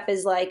next step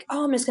is like,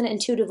 oh, I'm just going to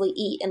intuitively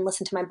eat and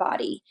listen to my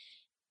body.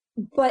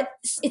 But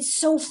it's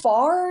so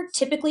far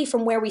typically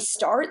from where we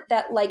start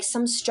that, like,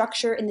 some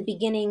structure in the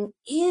beginning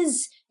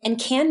is and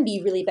can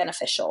be really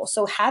beneficial.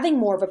 So having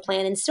more of a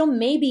plan, and still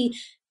maybe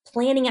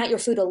planning out your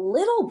food a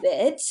little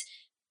bit,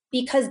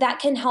 because that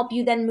can help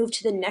you then move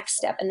to the next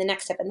step and the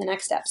next step and the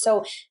next step.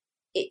 So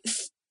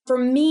for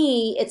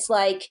me, it's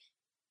like,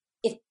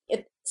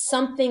 if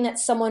something that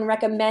someone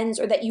recommends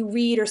or that you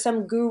read or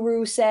some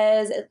guru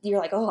says, you're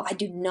like, oh, I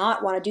do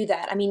not want to do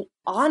that. I mean,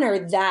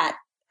 honor that,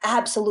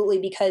 absolutely,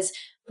 because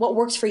what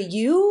works for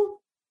you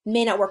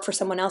may not work for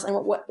someone else, and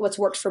what's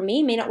worked for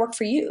me may not work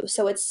for you.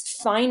 So it's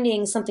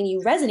finding something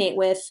you resonate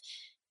with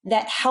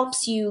that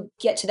helps you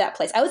get to that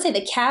place. I would say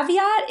the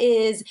caveat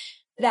is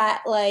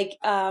that, like,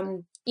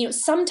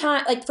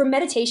 sometimes, like, for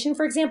meditation,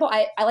 for example,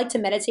 I like to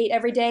meditate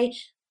every day,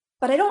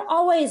 but I don't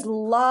always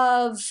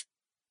love,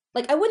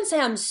 like, I wouldn't say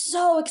I'm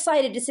so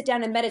excited to sit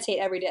down and meditate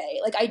every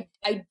day. Like,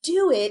 I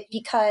do it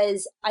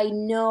because I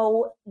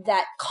know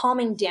that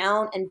calming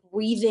down and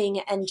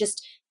breathing and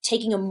just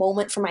taking a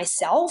moment for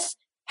myself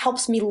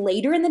helps me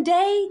later in the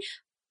day.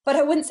 But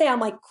I wouldn't say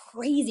I'm like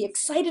crazy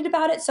excited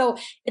about it. So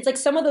it's like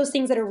some of those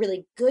things that are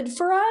really good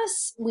for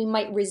us, we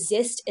might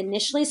resist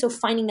initially. So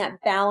finding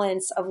that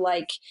balance of,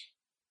 like,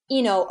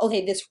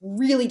 okay, this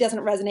really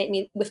doesn't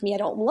resonate with me. I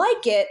don't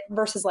like it,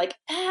 versus like,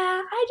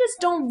 I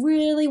just don't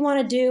really want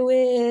to do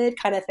it,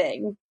 kind of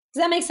thing.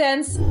 Does that make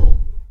sense?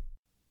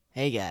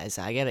 Hey guys,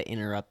 I gotta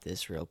interrupt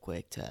this real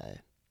quick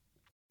to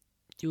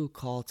do a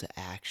call to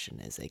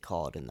action, as they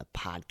call it in the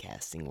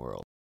podcasting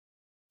world.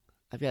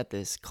 I've got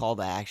this call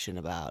to action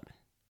about,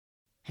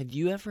 have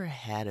you ever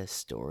had a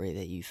story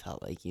that you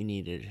felt like you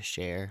needed to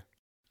share?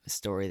 A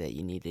story that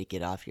you need to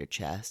get off your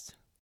chest?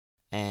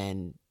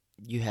 And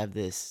you have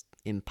this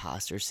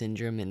imposter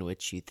syndrome in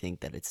which you think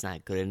that it's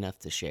not good enough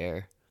to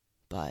share.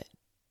 But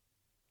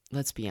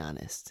let's be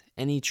honest,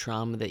 any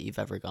trauma that you've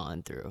ever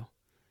gone through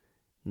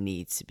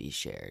needs to be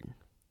shared.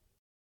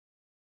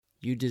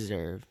 You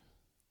deserve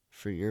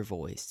for your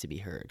voice to be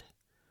heard.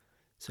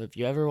 So if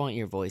you ever want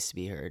your voice to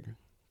be heard,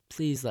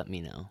 please let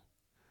me know.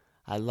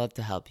 I'd love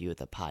to help you with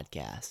a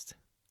podcast.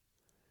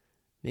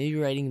 Maybe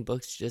writing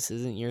books just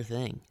isn't your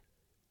thing,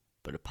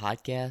 but a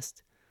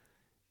podcast,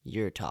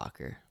 you're a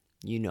talker.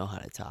 You know how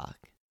to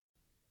talk.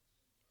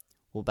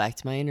 Well, back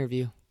to my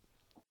interview.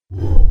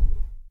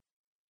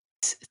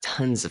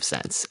 Tons of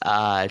sense.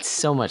 It's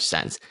so much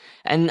sense.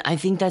 And I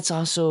think that's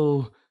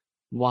also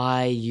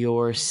why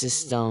your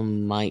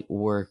system might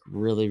work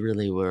really,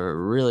 really,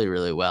 really,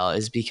 really well,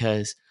 is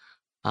because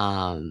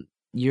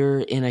you're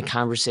in a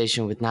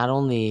conversation with not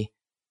only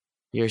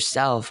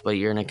yourself, but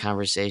you're in a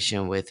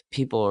conversation with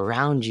people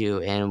around you.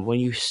 And when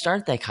you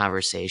start that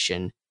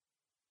conversation,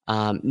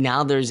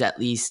 now there's at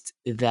least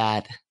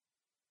that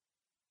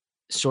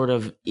sort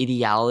of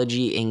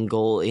ideology and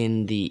goal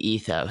in the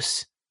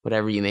ethos,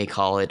 whatever you may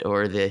call it,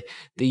 or the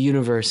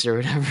universe, or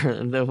whatever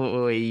the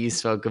way you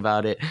spoke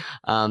about it.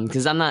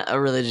 Because I'm not a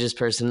religious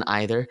person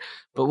either,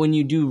 but when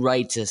you do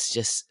write to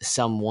just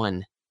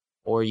someone,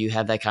 or you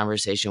have that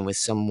conversation with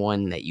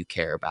someone that you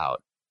care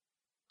about,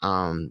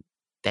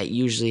 that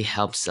usually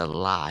helps a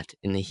lot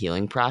in the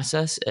healing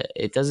process.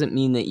 It doesn't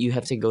mean that you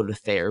have to go to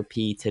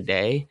therapy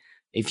today.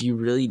 If you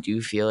really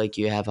do feel like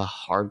you have a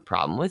hard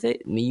problem with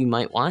it, you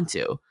might want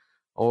to.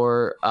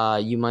 Or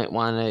you might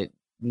want to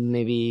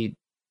maybe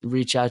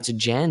reach out to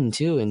Jenn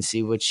too and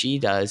see what she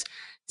does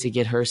to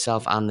get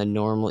herself on the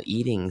normal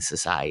eating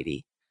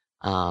society.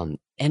 And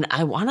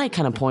I want to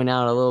kind of point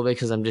out a little bit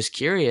because I'm just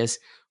curious.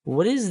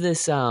 What is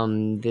this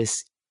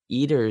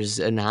Eaters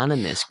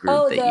Anonymous group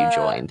Oh, that you the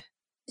joined?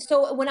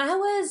 so when I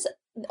was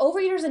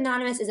Overeaters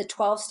Anonymous is a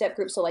 12-step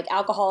group. So like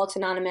Alcoholics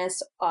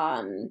Anonymous,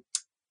 and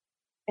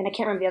I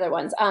can't remember the other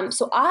ones.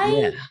 So I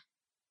Yeah.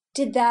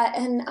 did that,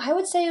 and I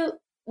would say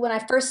when I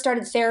first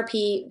started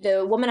therapy,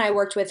 the woman I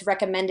worked with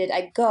recommended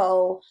I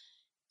go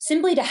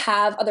simply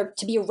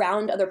to be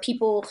around other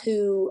people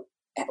who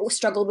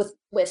struggled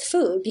with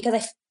food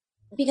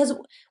because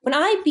when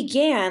I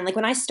began, like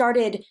when I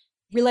started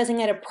realizing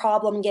I had a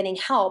problem getting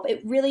help,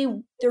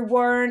 there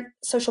weren't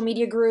social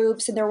media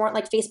groups and there weren't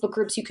like Facebook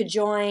groups you could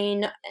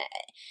join.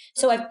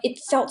 So it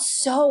felt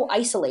so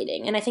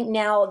isolating. And I think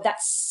now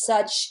that's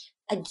such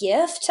a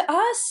gift to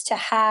us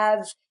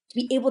to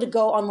be able to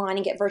go online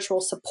and get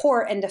virtual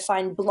support and to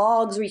find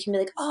blogs where you can be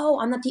like, oh,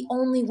 I'm not the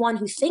only one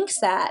who thinks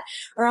that,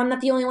 or I'm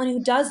not the only one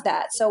who does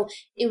that. So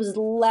it was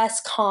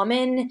less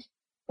common.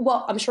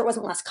 Well, I'm sure it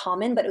wasn't less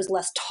common, but it was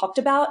less talked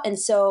about. And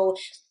so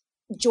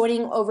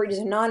joining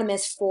Overeaters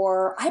Anonymous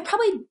I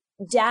probably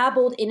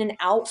dabbled in and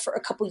out for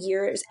a couple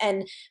years.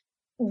 And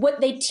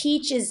what they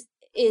teach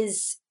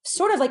is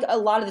sort of like a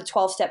lot of the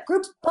 12-step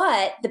groups,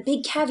 but the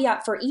big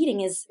caveat for eating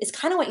is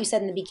kind of what you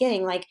said in the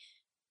beginning. Like,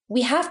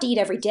 we have to eat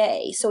every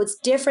day. So it's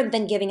different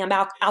than giving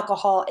up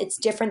alcohol. It's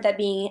different than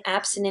being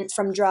abstinent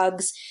from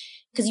drugs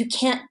because you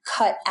can't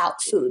cut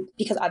out food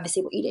because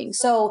obviously we're eating.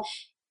 So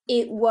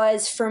it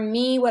was for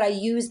me, what I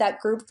used that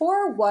group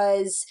for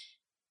was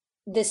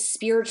this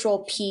spiritual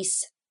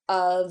piece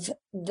of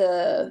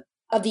the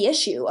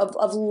issue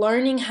of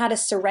learning how to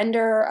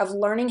surrender, of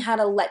learning how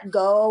to let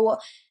go,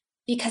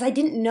 because I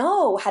didn't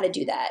know how to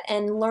do that,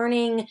 and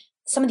learning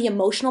some of the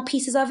emotional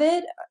pieces of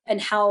it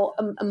and how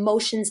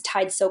emotions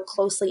tied so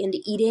closely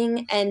into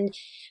eating. And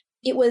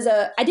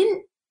I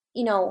didn't,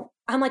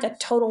 I'm like a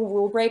total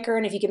rule breaker.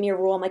 And if you give me a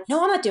rule, I'm like,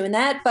 no, I'm not doing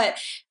that. But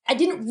I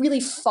didn't really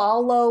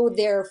follow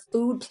their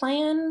food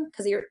plan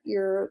because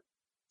you're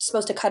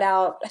supposed to cut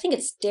out, I think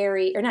it's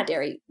dairy or not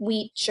dairy,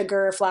 wheat,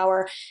 sugar,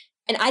 flour.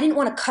 And I didn't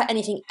want to cut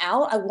anything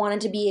out. I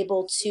wanted to be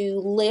able to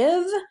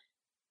live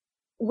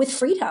with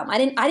freedom.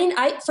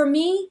 For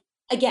me,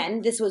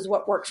 again, this was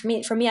what worked for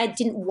me. For me, I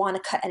didn't want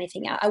to cut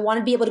anything out. I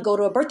wanted to be able to go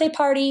to a birthday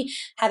party,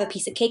 have a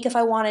piece of cake if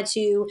I wanted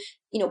to,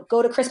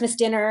 go to Christmas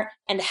dinner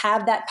and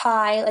have that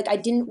pie. Like, I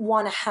didn't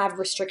want to have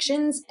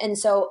restrictions. And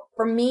so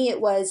for me, it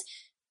was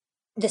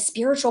the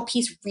spiritual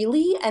piece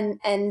really,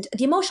 and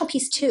the emotional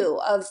piece too,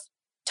 of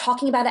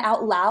talking about it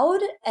out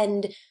loud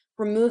and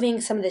removing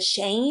some of the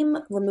shame,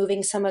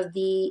 removing some of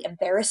the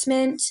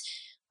embarrassment.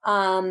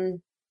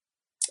 Um,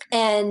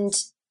 and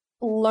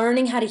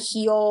learning how to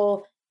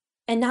heal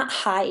and not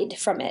hide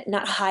from it,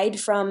 not hide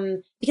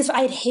from, because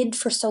I had hid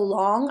for so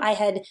long. I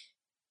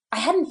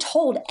hadn't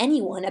told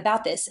anyone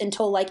about this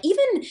until like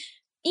even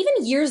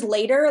years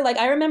later. Like,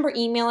 I remember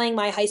emailing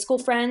my high school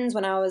friends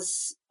when I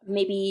was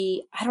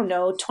maybe, I don't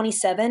know,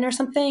 27 or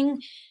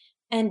something,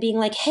 and being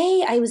like,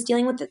 hey, I was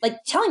dealing with it,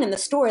 like telling them the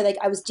story, like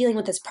I was dealing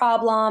with this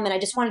problem and I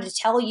just wanted to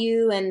tell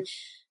you,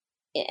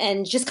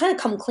 and just kind of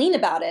come clean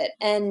about it.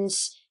 And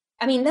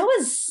I mean, that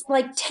was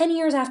like 10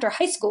 years after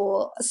high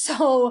school.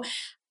 So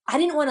I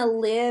didn't want to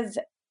live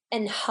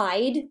and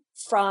hide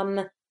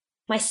from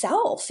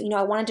myself.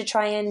 I wanted to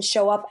try and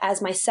show up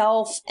as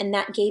myself. And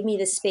that gave me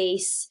the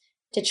space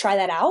to try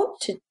that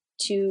out,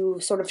 to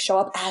sort of show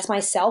up as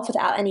myself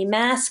without any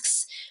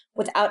masks,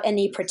 without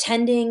any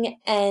pretending.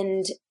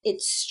 And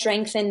it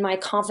strengthened my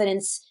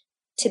confidence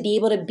to be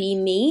able to be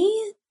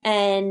me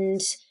and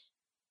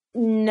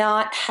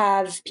not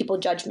have people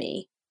judge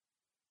me.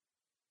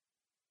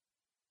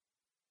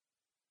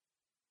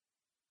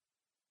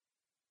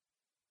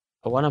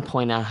 I want to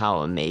point out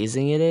how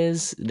amazing it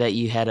is that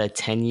you had a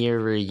 10-year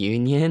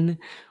reunion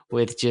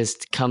with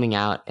just coming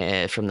out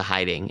from the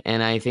hiding.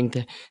 And I think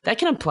that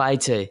can apply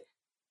to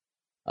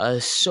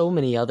so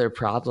many other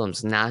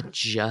problems, not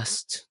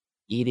just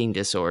eating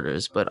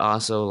disorders, but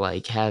also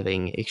like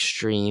having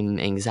extreme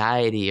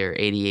anxiety or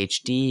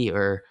ADHD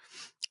or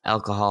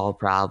alcohol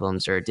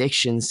problems or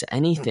addictions to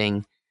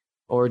anything,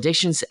 or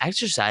addictions to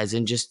exercise,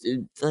 and just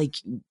like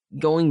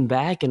going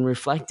back and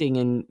reflecting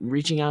and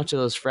reaching out to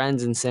those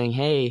friends and saying,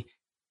 hey,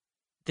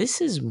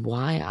 this is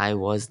why I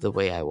was the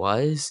way I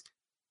was.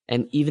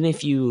 And even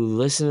if you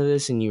listen to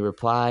this and you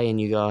reply and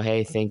you go,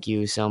 hey, thank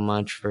you so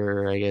much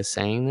for, I guess,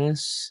 saying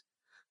this,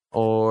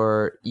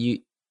 or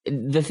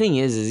the thing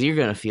is you're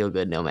going to feel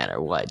good no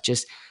matter what.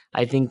 Just,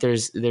 I think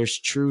there's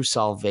true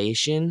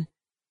salvation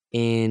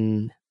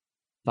in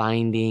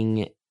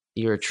finding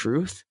your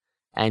truth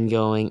and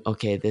going,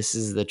 okay, this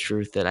is the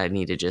truth that I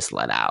need to just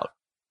let out.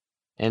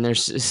 And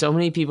there's so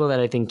many people that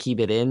I think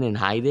keep it in and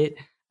hide it.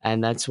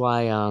 And that's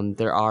why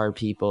there are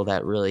people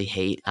that really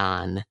hate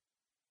on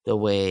the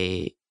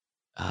way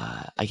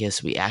I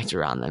guess we act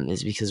around them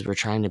is because we're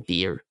trying to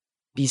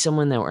be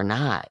someone that we're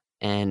not.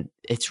 And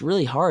it's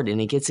really hard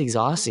and it gets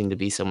exhausting to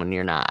be someone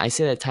you're not. I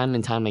say that time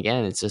and time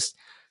again. It's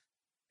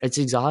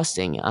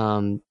exhausting.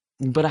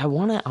 But I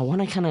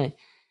wanna kind of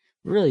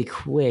really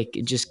quick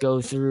just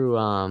go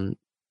through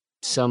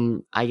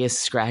some, I guess,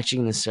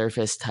 scratching the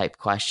surface type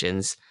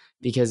questions,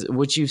 because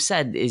what you've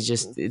said is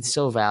just, it's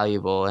so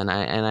valuable. And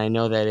I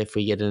know that if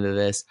we get into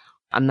this,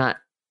 I'm not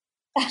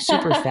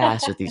super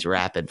fast with these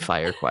rapid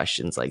fire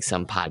questions like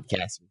some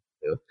podcasts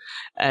do.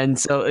 And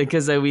so,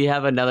 because we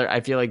have another, I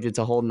feel like it's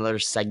a whole nother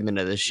segment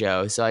of the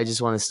show. So I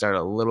just want to start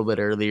a little bit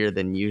earlier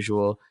than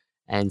usual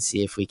and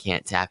see if we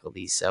can't tackle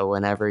these. So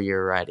whenever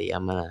you're ready,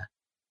 I'm going to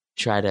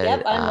try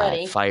Yep, to I'm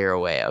ready. fire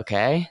away.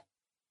 Okay.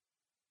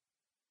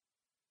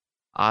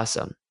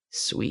 Awesome.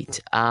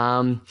 Sweet.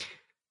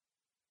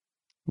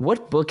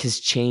 What book has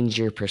changed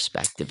your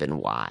perspective and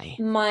why?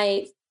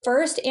 My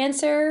first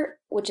answer,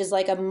 which is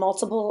like a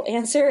multiple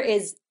answer,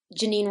 is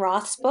Janine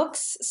Roth's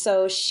books.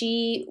 So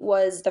she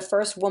was the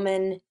first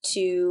woman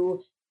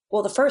to,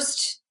 well, the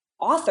first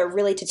author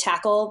really to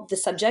tackle the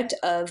subject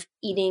of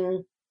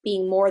eating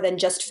being more than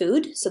just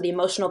food. So the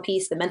emotional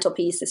piece, the mental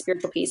piece, the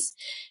spiritual piece.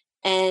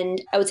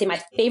 And I would say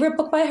my favorite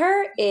book by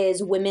her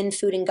is Women,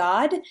 Food, and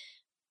God.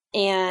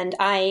 And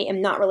I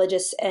am not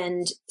religious,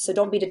 and so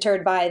don't be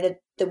deterred by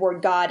the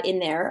word God in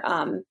there.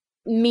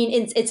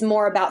 It's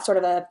more about sort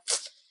of a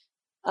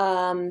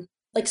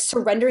like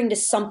surrendering to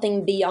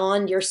something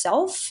beyond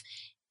yourself.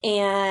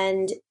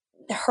 And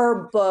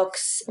her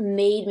books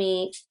made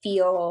me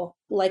feel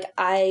like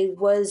I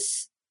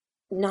was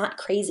not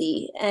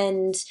crazy.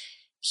 And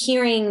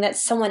hearing that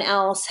someone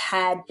else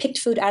had picked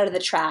food out of the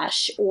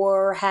trash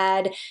or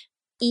had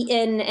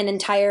eaten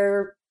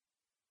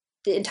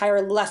the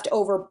entire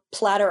leftover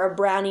platter of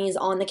brownies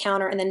on the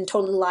counter and then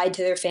totally lied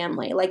to their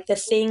family. Like the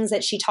things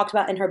that she talked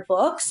about in her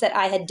books that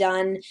I had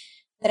done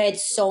that I had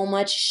so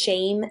much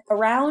shame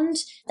around,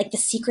 like the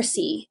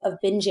secrecy of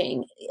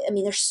binging. I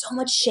mean, there's so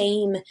much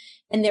shame,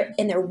 and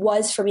there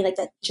was for me like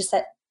that, just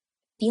that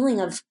feeling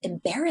of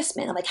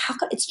embarrassment. I'm like, how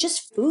come it's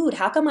just food?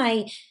 How come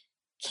I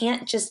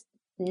can't just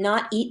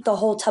not eat the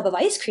whole tub of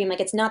ice cream? Like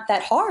it's not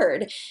that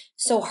hard.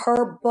 So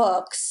her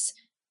books,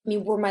 I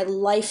mean, were my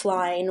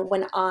lifeline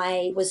when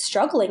I was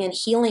struggling and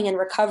healing and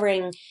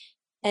recovering.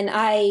 And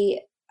I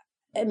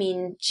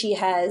mean, she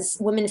has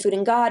Women, Food,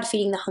 and God,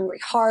 Feeding the Hungry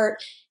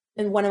Heart.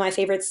 And one of my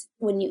favorites,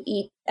 When You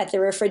Eat at the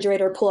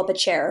Refrigerator, Pull Up a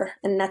Chair.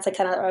 And that's like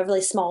kind of a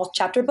really small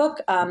chapter book.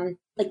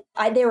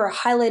 They were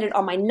highlighted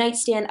on my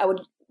nightstand. I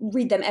would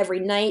read them every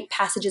night,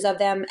 passages of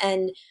them,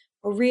 and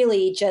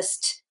really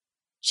just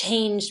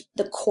changed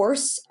the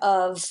course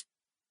of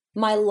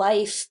my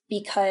life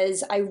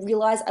because I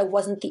realized I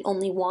wasn't the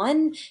only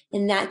one.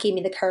 And that gave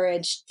me the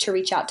courage to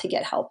reach out to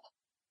get help.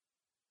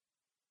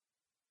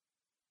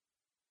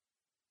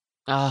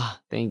 Ah,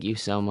 thank you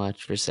so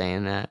much for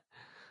saying that.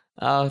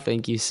 Oh,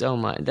 thank you so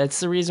much. That's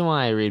the reason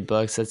why I read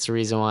books. That's the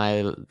reason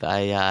why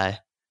I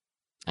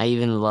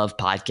even love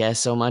podcasts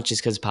so much, is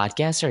because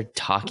podcasts are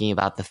talking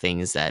about the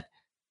things that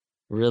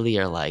really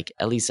are, like,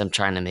 at least I'm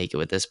trying to make it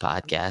with this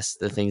podcast,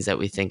 the things that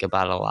we think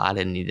about a lot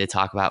and need to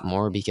talk about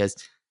more, because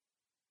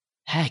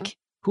heck,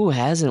 who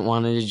hasn't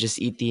wanted to just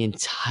eat the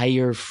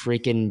entire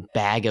freaking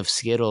bag of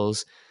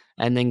Skittles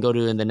and then go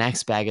to the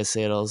next bag of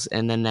Skittles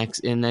and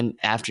then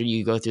after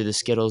you go through the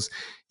Skittles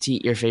to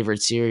eat your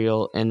favorite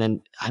cereal, and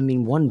then I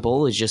mean one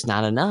bowl is just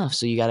not enough.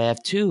 So you got to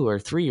have two or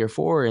three or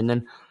four, and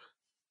then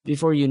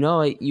before you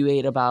know it, you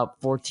ate about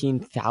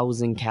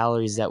 14,000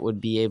 calories that would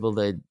be able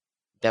to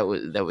that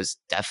was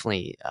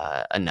definitely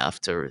enough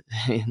to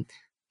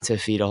to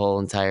feed a whole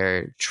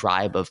entire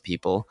tribe of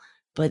people.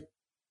 But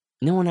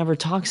no one ever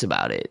talks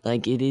about it.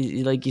 Like, it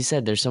is, like you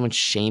said, there's so much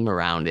shame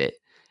around it.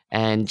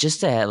 And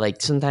just to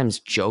like sometimes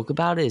joke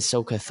about it is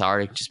so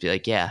cathartic. Just be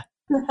like, yeah,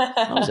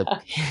 I was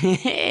a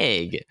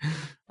pig.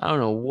 I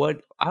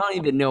don't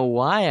even know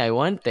why I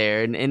went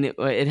there. And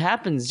it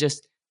happens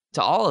just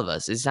to all of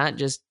us. It's not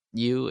just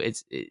you.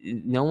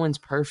 No one's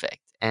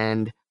perfect.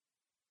 And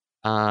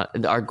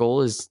our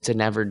goal is to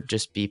never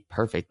just be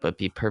perfect, but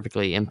be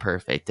perfectly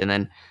imperfect. And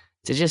then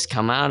to just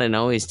come out and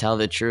always tell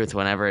the truth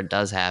whenever it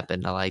does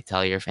happen, to like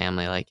tell your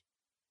family, like,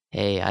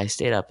 hey, I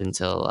stayed up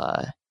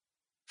until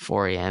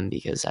 4 a.m.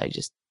 because I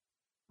just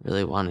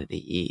really wanted to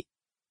eat.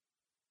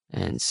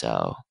 And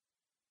so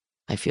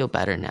I feel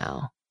better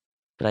now,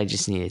 but I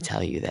just need to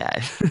tell you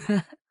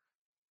that.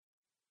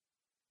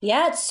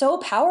 Yeah, it's so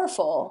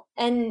powerful.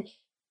 And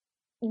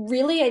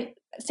really, I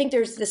think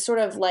there's this sort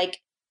of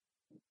like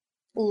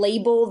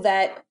label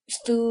that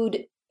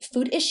food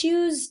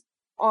issues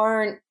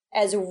aren't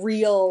as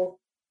real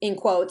in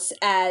quotes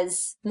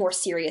as more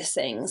serious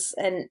things.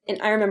 And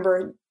I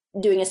remember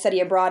doing a study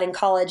abroad in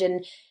college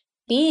and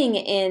being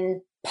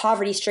in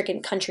poverty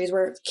stricken countries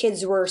where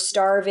kids were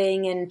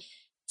starving and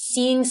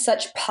seeing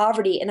such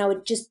poverty, and I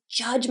would just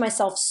judge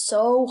myself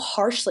so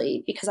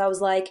harshly because I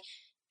was like,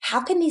 how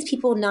can these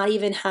people not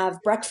even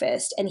have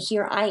breakfast, and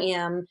here I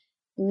am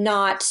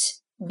not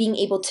being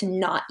able to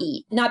not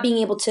eat, not being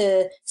able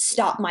to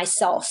stop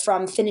myself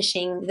from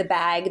finishing the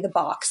bag, the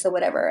box, the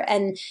whatever.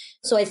 And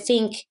so I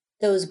think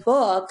those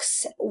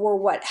books were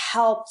what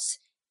helped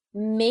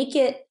make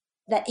it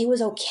that it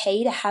was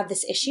okay to have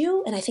this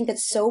issue. And I think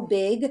that's so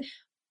big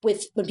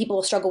with when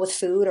people struggle with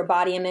food or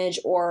body image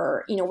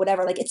or,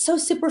 whatever. Like, it's so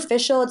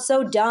superficial, it's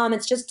so dumb,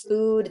 it's just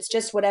food, it's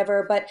just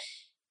whatever. But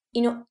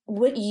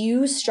what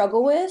you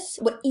struggle with,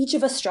 what each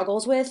of us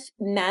struggles with,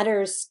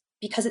 matters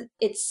because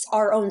it's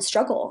our own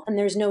struggle, and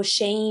there's no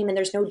shame and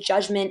there's no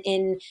judgment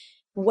in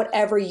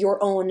whatever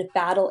your own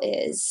battle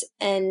is.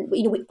 And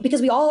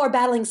because we all are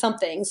battling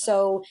something.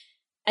 So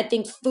I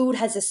think food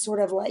has this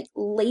sort of like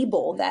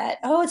label that,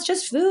 oh, it's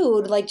just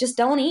food, like, just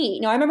don't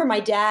eat. I remember my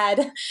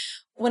dad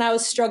when I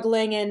was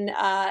struggling, and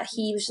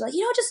he was like,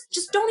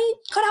 just don't eat,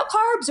 cut out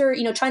carbs, or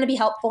trying to be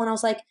helpful. And I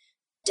was like,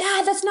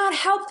 Dad, that's not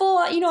helpful.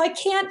 I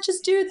can't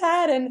just do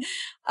that. And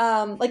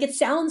like, it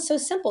sounds so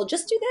simple,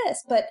 just do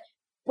this. But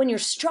when you're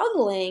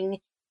struggling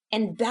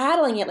and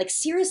battling it, like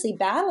seriously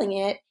battling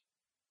it,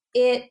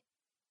 it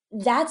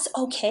that's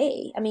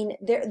okay. I mean,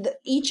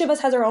 each of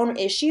us has our own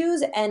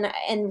issues, and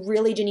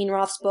really, Janine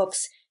Roth's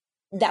books,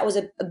 that was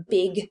a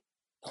big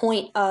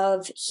point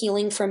of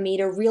healing for me,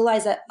 to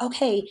realize that,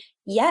 okay,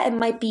 yeah, it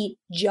might be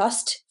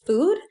just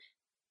food,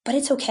 but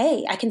it's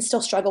okay. I can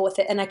still struggle with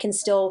it, and I can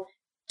still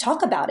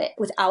talk about it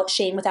without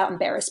shame, without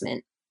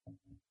embarrassment.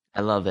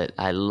 I love it.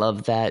 I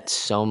love that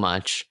so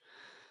much.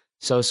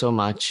 So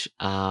much.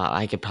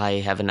 I could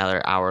probably have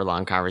another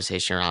hour-long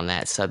conversation around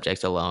that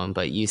subject alone,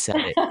 but you said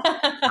it.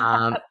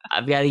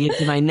 I've got to get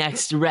to my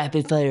next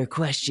rapid fire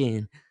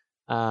question.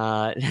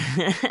 I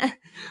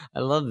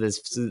love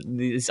this.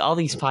 All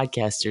these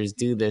podcasters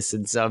do this,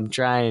 and so I'm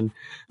trying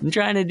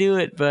to do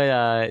it,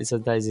 but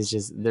sometimes it's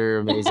just, they're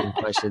amazing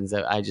questions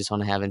that I just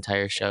want to have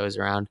entire shows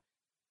around.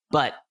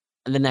 But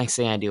the next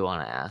thing I do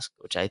want to ask,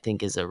 which I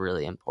think is a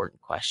really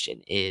important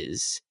question,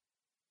 is,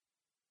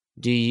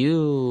 do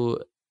you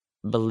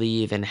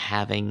believe in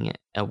having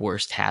a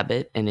worst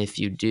habit? And if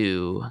you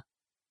do,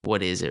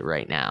 what is it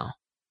right now?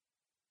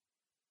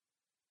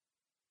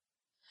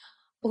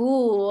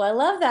 Ooh, I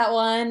love that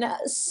one.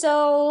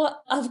 So,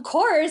 of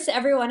course,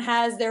 everyone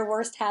has their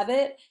worst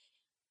habit.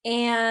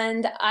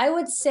 And I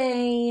would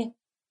say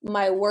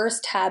my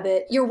worst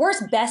habit, your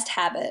worst best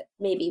habit,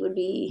 maybe would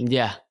be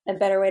Yeah. a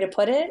better way to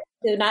put it,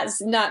 to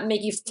not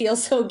make you feel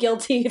so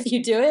guilty if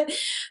you do it.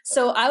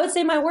 So I would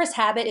say my worst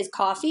habit is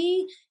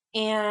coffee.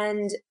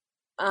 And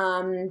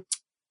um,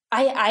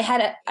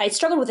 I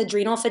struggled with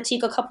adrenal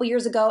fatigue a couple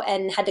years ago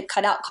and had to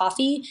cut out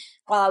coffee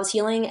while I was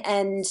healing,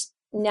 and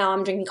now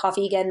I'm drinking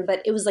coffee again.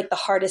 But it was like the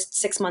hardest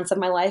 6 months of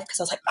my life, because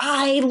I was like,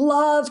 I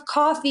love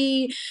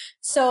coffee.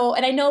 So,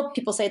 and I know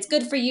people say it's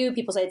good for you,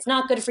 people say it's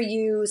not good for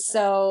you.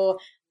 So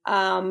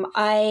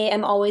I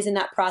am always in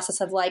that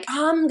process of like,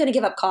 I'm going to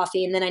give up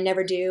coffee, and then I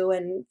never do.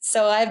 And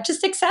so I've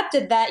just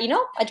accepted that,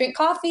 I drink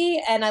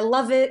coffee and I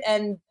love it,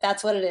 and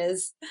that's what it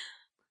is.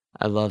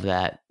 I love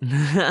that.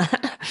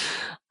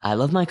 I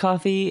love my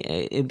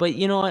coffee, but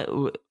you know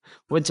what?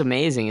 What's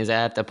amazing is I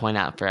have to point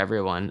out for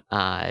everyone.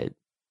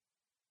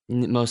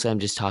 Mostly, I'm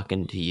just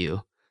talking to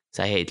you,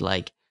 so I hate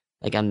like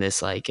I'm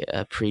this like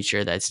a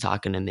preacher that's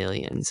talking to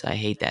millions. I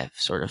hate that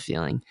sort of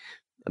feeling.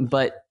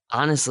 But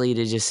honestly,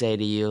 to just say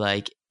to you,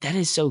 like, that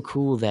is so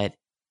cool that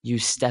you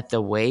stepped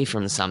away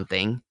from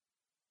something,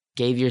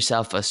 gave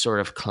yourself a sort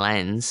of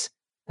cleanse.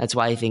 That's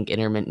why I think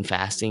intermittent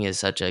fasting is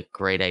such a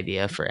great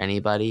idea for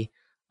anybody.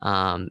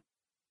 Um,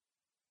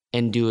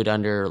 and do it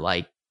under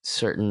like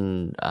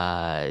certain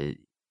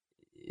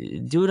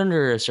do it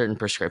under a certain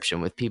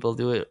prescription with people.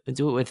 Do it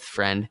with a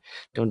friend.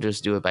 Don't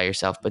just do it by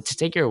yourself. But to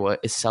take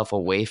yourself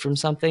away from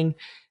something,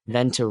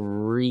 then to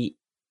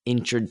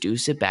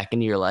reintroduce it back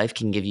into your life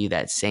can give you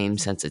that same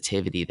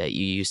sensitivity that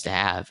you used to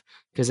have.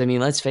 Because I mean,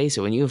 let's face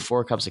it, when you have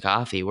 4 cups of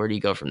coffee, where do you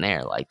go from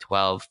there? Like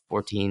 12,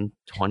 14,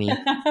 20?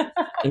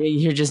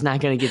 You're just not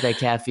going to get that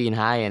caffeine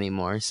high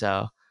anymore.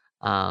 So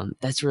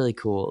that's really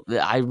cool.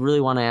 I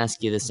really want to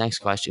ask you this next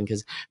question,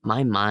 because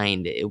my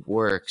mind, it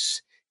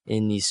works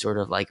in these sort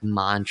of like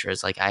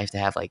mantras. Like, I have to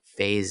have like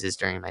phases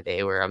during my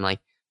day where I'm like,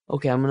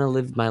 okay, I'm going to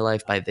live my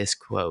life by this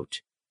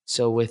quote.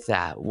 So with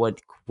that,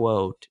 what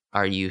quote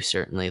are you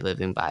certainly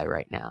living by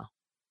right now?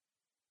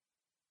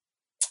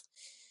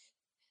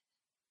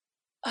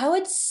 I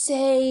would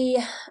say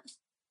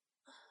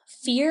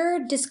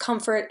fear,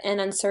 discomfort,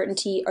 and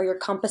uncertainty are your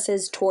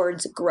compasses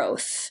towards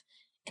growth.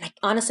 And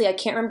honestly, I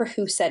can't remember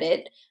who said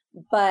it,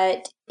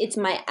 but it's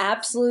my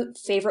absolute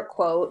favorite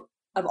quote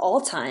of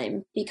all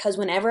time, because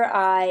whenever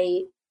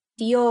I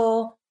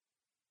feel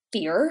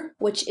fear,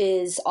 which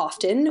is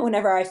often,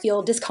 whenever I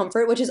feel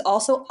discomfort, which is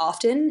also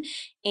often,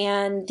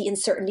 and the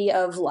uncertainty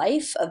of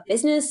life, of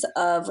business,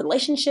 of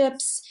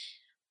relationships,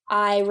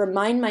 I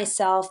remind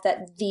myself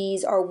that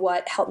these are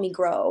what help me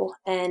grow.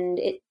 And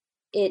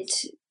it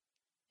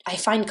I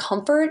find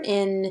comfort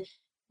in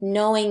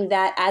knowing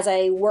that as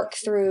I work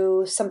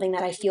through something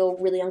that I feel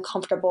really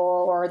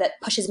uncomfortable, or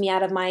that pushes me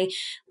out of my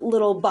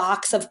little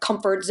box of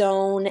comfort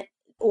zone,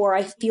 or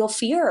I feel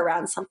fear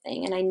around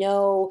something, and I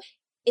know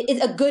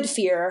it's a good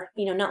fear,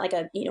 not like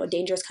a, a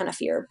dangerous kind of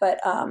fear, but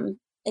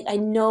I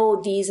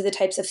know these are the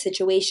types of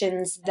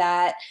situations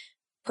that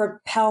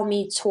propel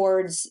me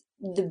towards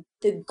the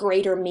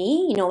greater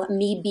me,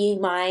 me being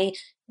my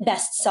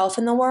best self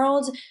in the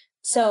world.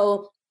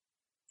 So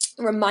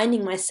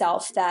reminding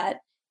myself that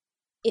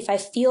if I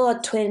feel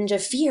a twinge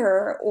of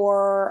fear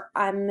or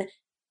I'm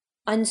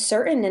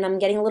uncertain and I'm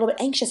getting a little bit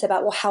anxious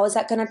about, well, how is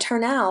that going to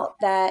turn out?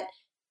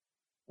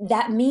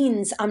 That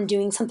means I'm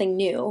doing something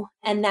new,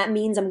 and that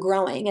means I'm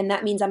growing, and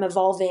that means I'm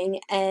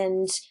evolving,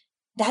 and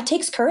that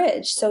takes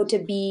courage. So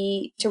to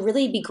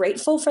really be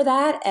grateful for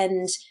that,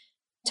 and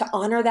to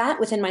honor that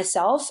within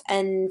myself,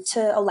 and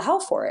to allow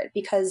for it,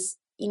 because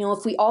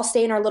if we all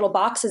stay in our little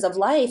boxes of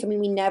life, I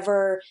mean, we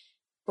never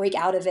break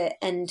out of it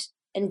and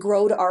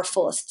grow to our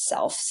fullest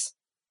selves.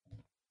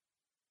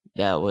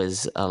 That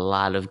was a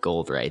lot of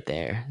gold right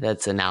there.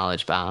 That's a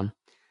knowledge bomb.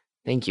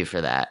 Thank you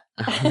for that.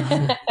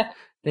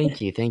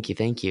 Thank you, thank you,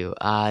 thank you.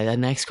 The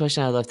next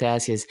question I'd love to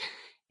ask is,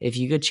 if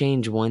you could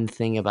change one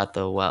thing about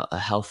the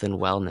health and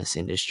wellness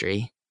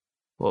industry,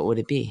 what would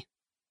it be?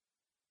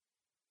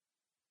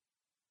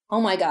 Oh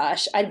my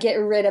gosh, I'd get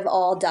rid of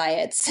all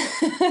diets.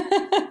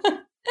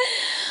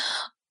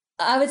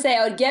 I would say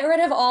I would get rid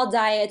of all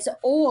diets,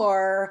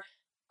 or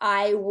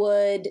I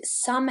would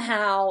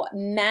somehow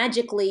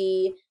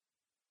magically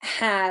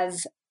have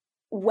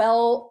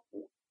well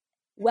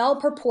well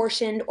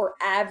proportioned or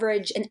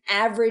an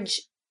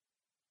average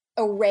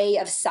array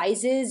of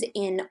sizes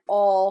in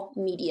all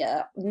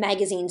media,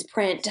 magazines,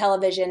 print,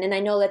 television. And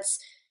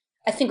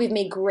I think we've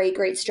made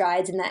great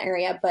strides in that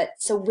area. But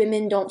so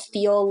women don't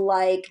feel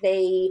like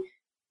they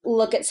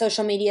look at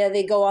social media,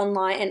 they go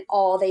online, and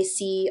all they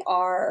see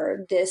are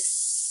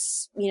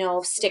this,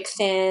 stick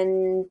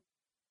thin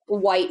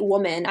white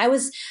woman.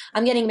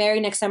 I'm getting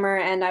married next summer,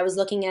 and I was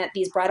looking at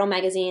these bridal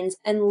magazines,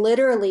 and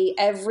literally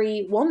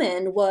every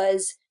woman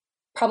was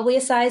probably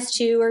a size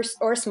 2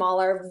 or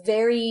smaller,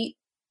 very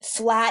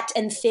flat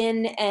and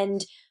thin,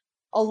 and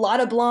a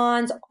lot of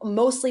blondes,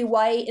 mostly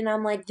white. And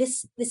I'm like,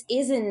 this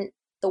isn't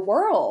the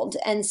world.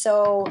 And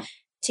so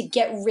to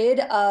get rid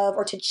of,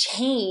 or to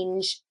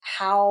change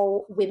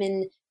how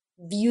women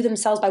view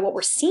themselves by what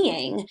we're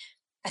seeing,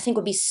 I think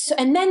would be so,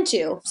 and men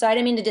too. So I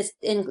didn't mean to just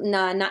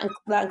not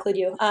include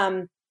you.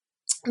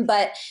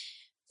 But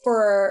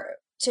for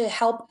to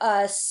help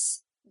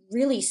us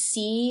really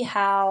see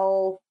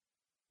how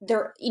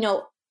there,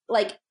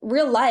 like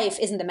real life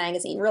isn't the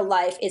magazine. Real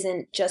life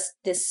isn't just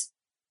this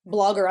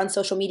blogger on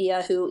social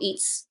media who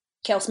eats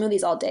kale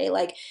smoothies all day.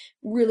 Like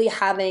really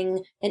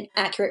having an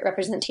accurate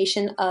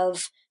representation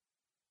of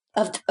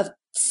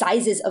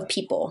sizes of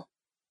people.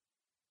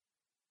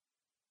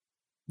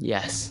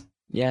 Yes,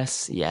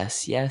 yes,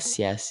 yes, yes,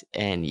 yes,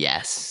 and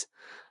yes.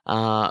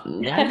 I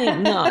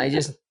think no.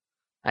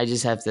 I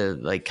just have to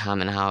like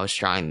comment how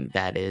strong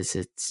that is.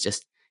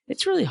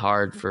 It's really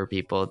hard for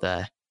people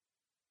to.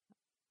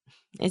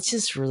 It's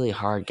just really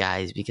hard,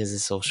 guys, because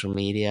of social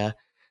media.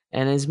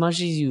 And as much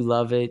as you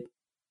love it,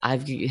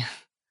 I've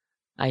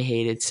I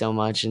hate it so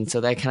much. And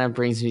so that kind of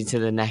brings me to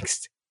the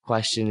next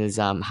question: is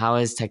how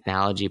has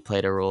technology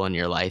played a role in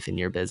your life and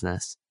your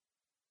business?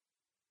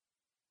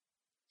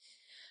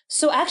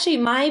 So actually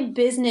my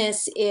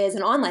business is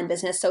an online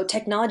business. So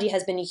technology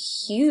has been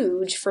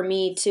huge for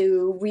me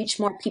to reach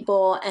more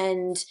people,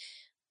 and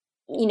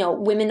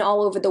women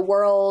all over the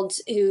world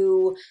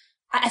who,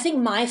 I think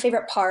my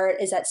favorite part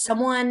is that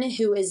someone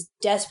who is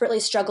desperately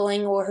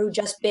struggling, or who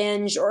just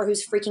binged, or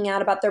who's freaking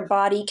out about their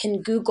body,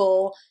 can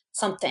Google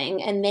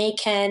something, and they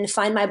can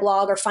find my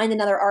blog or find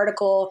another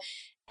article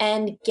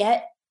and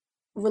get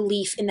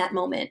relief in that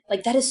moment.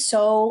 Like that is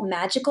so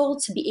magical,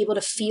 to be able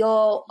to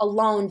feel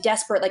alone,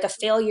 desperate, like a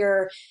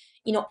failure,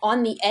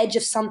 on the edge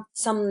of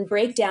some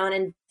breakdown,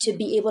 and to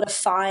be able to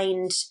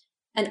find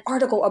an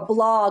article, a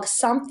blog,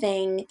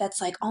 something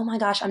that's like, oh my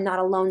gosh, I'm not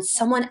alone.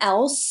 Someone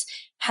else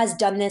has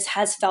done this,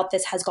 has felt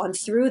this, has gone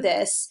through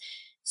this.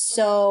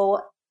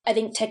 So I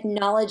think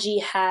technology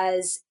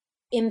has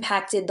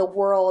impacted the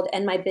world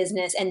and my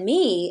business and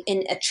me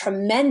in a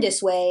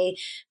tremendous way.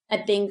 I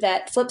think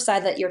that flip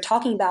side that you're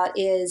talking about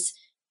is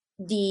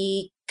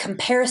the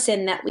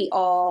comparison that we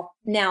all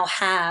now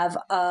have,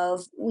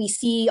 of we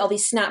see all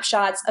these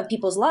snapshots of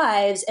people's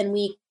lives, and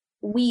we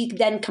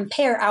then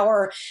compare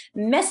our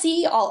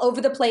messy, all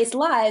over the place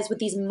lives with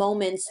these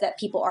moments that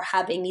people are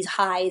having, these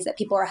highs that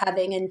people are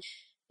having. And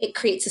it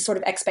creates a sort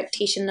of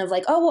expectation of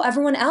like, oh well,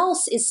 everyone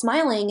else is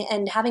smiling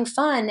and having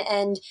fun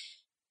and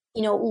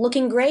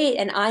looking great,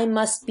 and I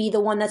must be the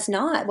one that's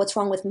not. What's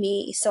wrong with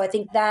me? So I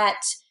think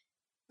that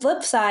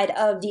flip side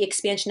of the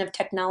expansion of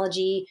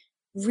technology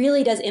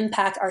really does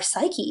impact our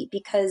psyche,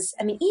 because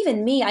I mean,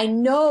 even me, I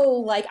know,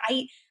 like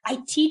I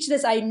teach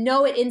this, I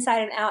know it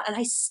inside and out, and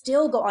I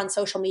still go on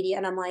social media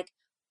and I'm like,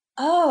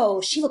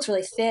 oh, she looks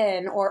really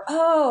thin, or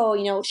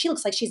oh, she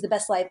looks like she's the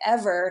best life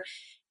ever.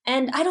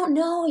 And I don't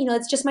know,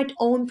 it's just my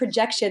own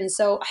projection.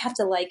 So I have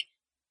to like,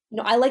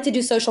 I like to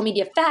do social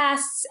media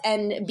fasts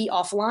and be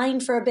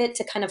offline for a bit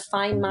to kind of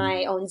find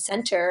my own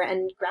center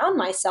and ground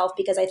myself,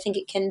 because I think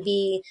it can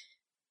be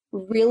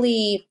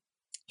really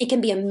it can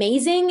be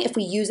amazing if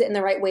we use it in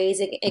the right ways.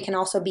 It can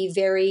also be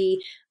very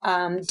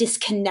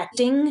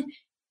disconnecting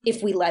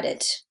if we let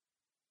it.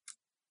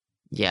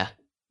 Yeah,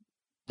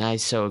 I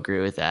so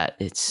agree with that.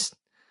 It's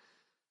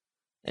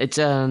I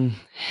don't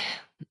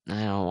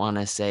want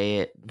to say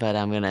it, but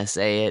I'm gonna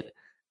say it.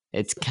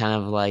 It's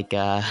kind of like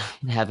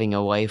having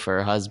a wife or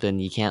a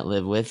husband. You can't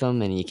live with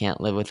them, and you can't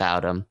live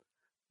without them.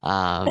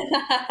 Um,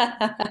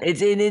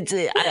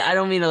 I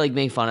don't mean to like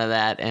make fun of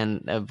that,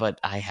 and but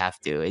I have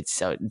to. It's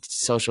so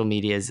social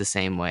media is the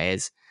same way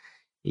as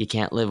you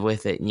can't live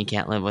with it and you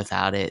can't live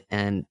without it.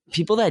 And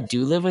people that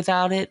do live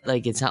without it,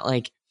 like it's not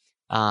like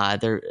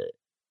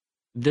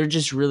they're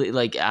just really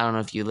like I don't know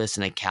if you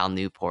listen to Cal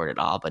Newport at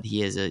all, but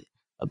he has a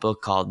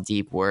book called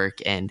Deep Work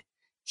and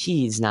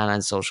he's not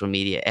on social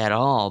media at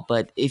all.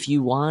 But if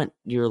you want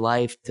your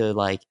life to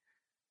like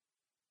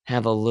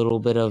have a little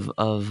bit of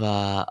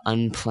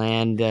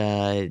unplanned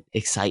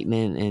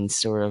excitement and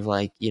sort of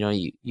like you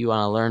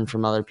want to learn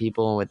from other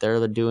people and what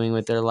they're doing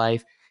with their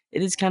life,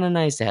 it is kind of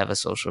nice to have a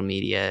social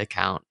media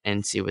account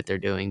and see what they're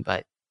doing.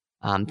 But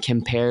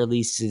compare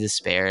leads to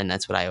despair, and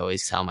that's what I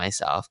always tell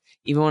myself.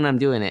 Even when I'm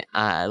doing it,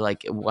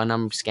 like when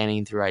I'm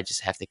scanning through, I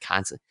just have to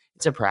constantly.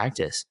 It's a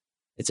practice.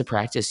 It's a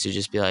practice to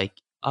just be like,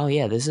 oh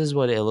yeah, this is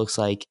what it looks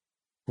like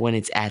when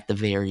it's at the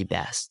very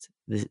best.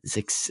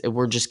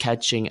 We're just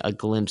catching a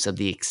glimpse of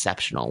the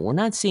exceptional. We're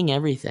not seeing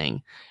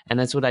everything. And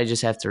that's what I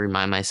just have to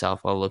remind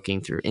myself while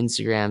looking through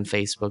Instagram,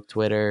 Facebook,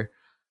 Twitter.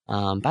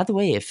 By the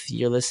way, if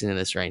you're listening to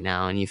this right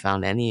now and you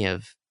found any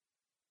of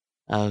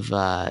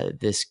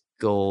this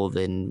gold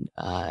and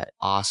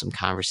awesome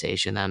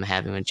conversation that I'm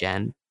having with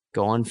Jenn,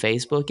 go on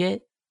Facebook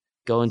it,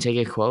 go and take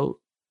a quote,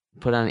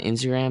 put it on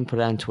Instagram, put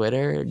it on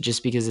Twitter,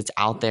 just because it's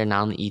out there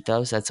now in the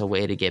ethos. That's a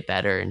way to get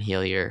better and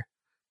heal your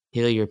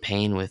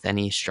pain with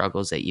any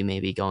struggles that you may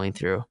be going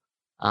through.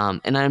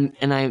 And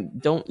I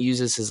don't use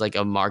this as like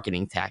a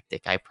marketing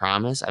tactic. I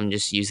promise. I'm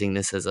just using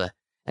this as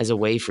a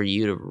way for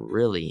you to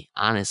really,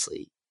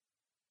 honestly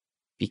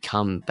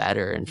become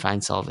better and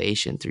find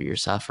salvation through your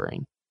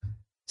suffering.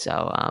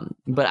 So,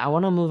 but I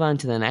want to move on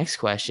to the next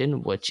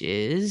question, which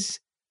is,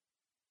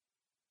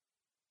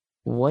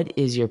 what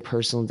is your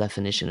personal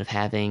definition of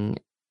having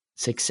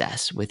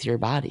success with your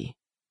body?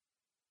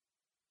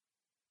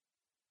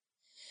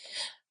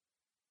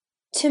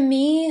 To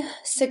me,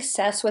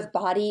 success with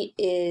body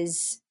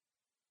is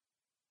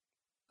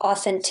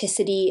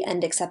authenticity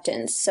and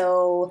acceptance.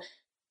 So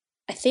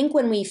I think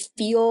when we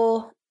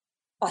feel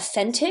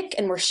authentic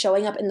and we're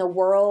showing up in the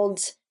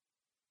world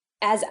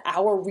as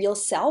our real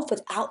self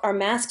without our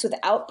masks,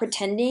 without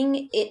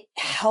pretending, it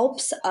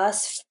helps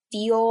us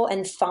feel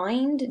and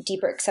find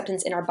deeper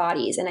acceptance in our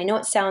bodies. And I know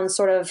it sounds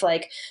sort of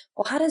like,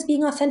 well, how does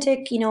being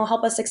authentic,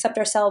 help us accept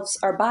ourselves,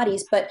 our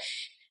bodies? But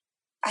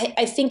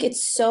I think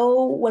it's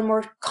so when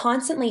we're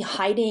constantly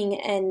hiding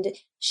and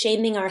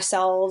shaming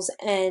ourselves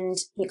and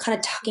kind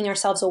of tucking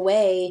ourselves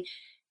away,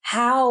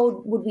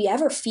 how would we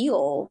ever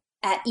feel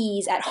at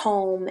ease, at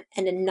home,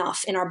 and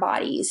enough in our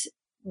bodies?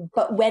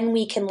 But when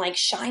we can like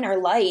shine our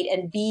light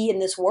and be in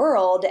this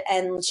world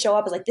and show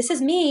up as like, this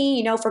is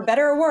me, for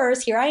better or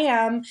worse, here I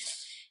am.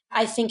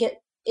 I think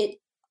it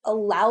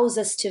allows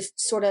us to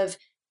sort of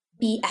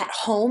be at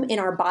home in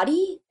our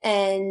body,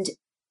 and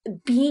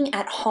being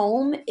at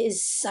home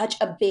is such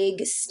a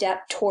big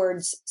step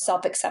towards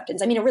self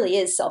acceptance. I mean, it really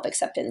is self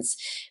acceptance.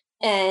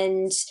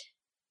 And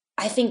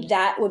I think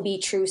that would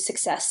be true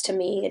success to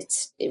me.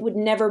 It would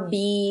never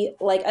be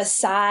like a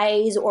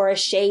size or a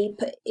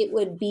shape. It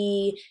would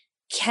be,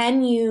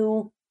 can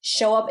you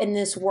show up in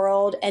this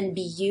world and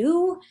be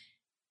you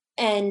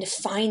and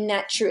find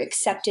that true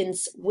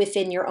acceptance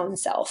within your own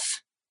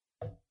self?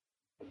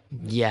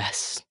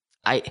 Yes.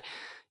 I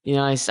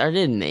I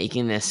started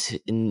making this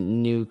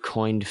new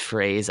coined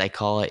phrase. I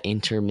call it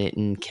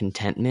intermittent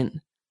contentment,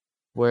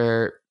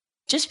 where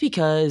just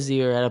because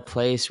you're at a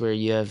place where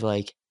you have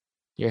like,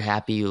 you're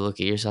happy, you look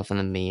at yourself in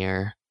the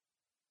mirror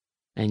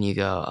and you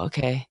go,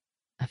 okay,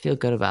 I feel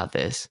good about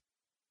this.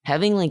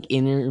 Having like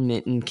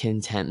intermittent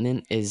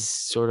contentment is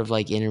sort of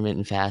like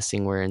intermittent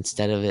fasting, where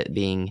instead of it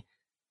being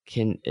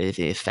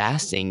if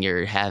fasting,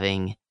 you're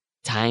having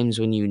times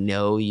when you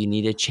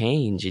need to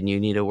change and you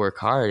need to work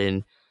hard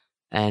and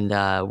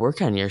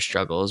work on your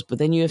struggles. But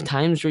then you have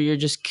times where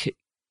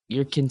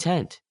you're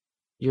content.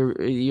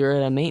 You're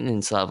at a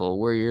maintenance level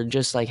where you're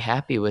just like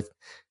happy with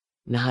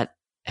not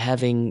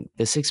having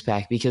the six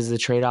pack, because the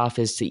trade off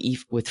is to eat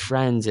with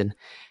friends and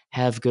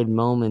have good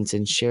moments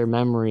and share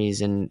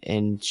memories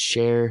and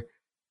share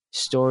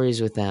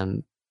stories with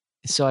them.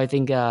 So I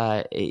think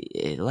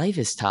life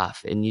is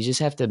tough, and you just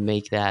have to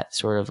make that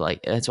sort of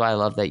like. That's why I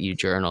love that you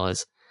journal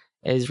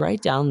is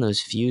write down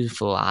those few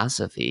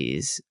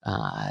philosophies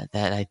that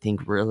I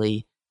think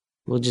really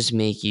will just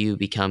make you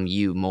become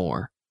you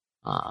more.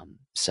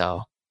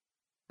 So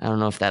I don't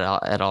know if that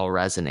at all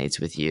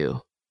resonates with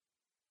you.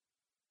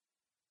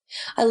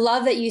 I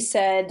love that you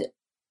said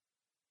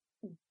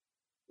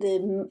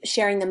the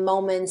sharing the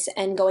moments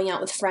and going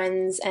out with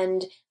friends,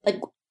 and like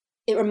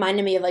it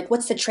reminded me of like,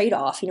 what's the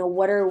trade-off?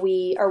 What are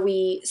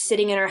we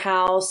sitting in our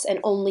house and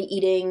only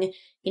eating,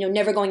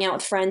 never going out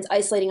with friends,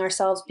 isolating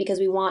ourselves because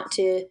we want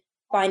to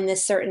find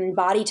this certain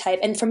body type?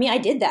 And for me, I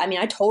did that. I mean,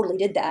 I totally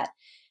did that.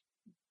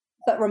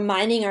 But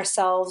reminding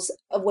ourselves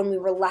of when we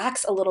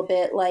relax a little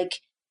bit,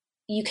 like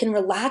you can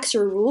relax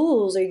your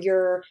rules or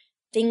your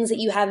things that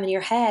you have in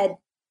your head.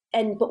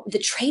 And but the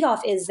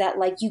trade-off is that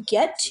like you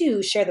get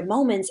to share the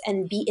moments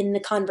and be in the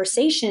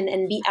conversation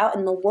and be out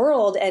in the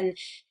world. And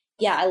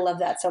yeah, I love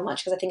that so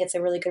much because I think it's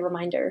a really good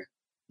reminder.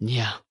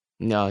 Yeah.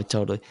 No,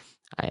 totally.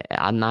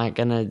 I'm not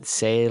gonna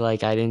say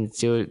like I didn't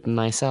do it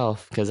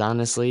myself, because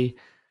honestly,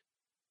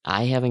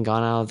 I haven't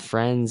gone out with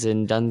friends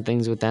and done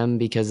things with them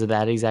because of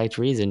that exact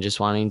reason, just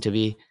wanting to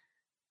be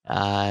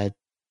uh,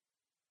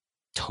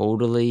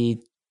 totally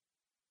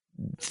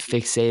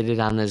fixated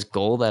on this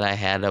goal that I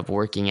had of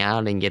working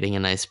out and getting a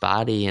nice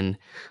body, and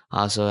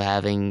also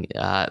having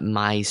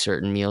my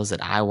certain meals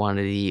that I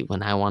wanted to eat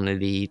when I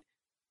wanted to eat.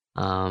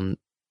 Um,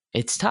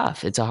 it's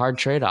tough. It's a hard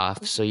trade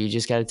off. So you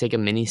just got to take a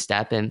mini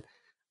step and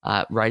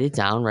write it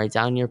down. Write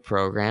down your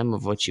program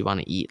of what you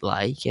want to eat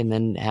like, and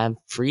then have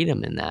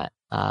freedom in that.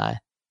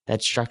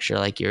 That structure,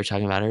 like you were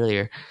talking about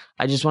earlier.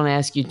 I just want to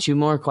ask you two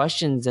more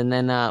questions, and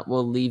then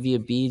we'll leave you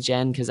be,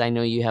 Jen, because I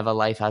know you have a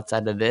life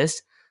outside of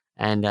this,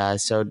 and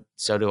so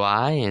do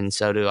I, and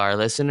so do our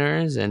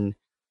listeners. And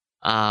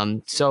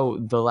so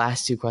the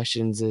last two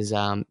questions is,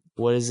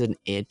 what is an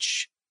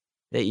itch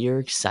that you're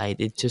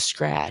excited to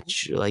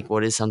scratch? Like,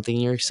 what is something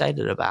you're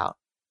excited about?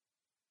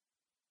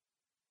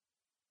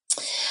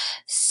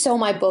 So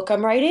my book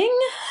I'm writing,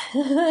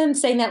 I'm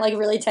saying that like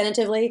really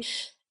tentatively.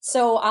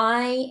 So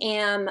I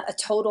am a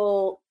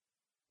total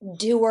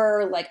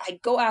doer. Like I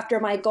go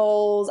after my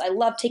goals. I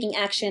love taking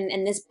action.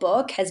 And this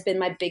book has been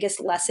my biggest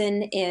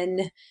lesson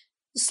in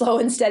slow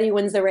and steady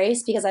wins the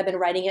race because I've been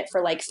writing it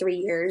for like 3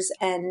 years.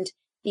 And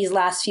these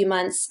last few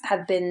months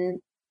have been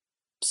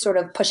sort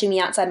of pushing me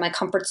outside my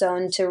comfort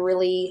zone to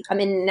really, I'm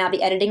in now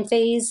the editing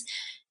phase.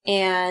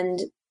 And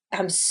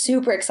I'm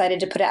super excited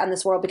to put it out in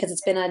this world because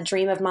it's been a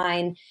dream of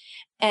mine.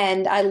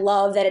 And I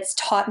love that it's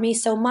taught me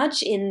so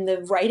much in the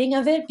writing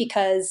of it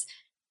because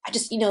I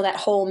just, that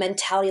whole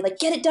mentality, like,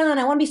 get it done.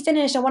 I want to be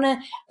finished. I want to,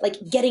 like,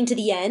 getting to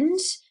the end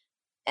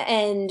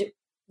and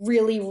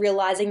really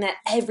realizing that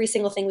every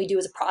single thing we do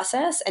is a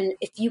process. And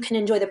if you can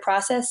enjoy the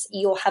process,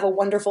 you'll have a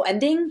wonderful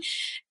ending.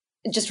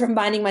 Just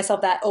reminding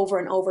myself that over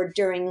and over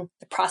during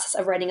the process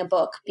of writing a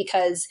book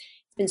because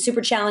it's been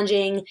super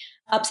challenging,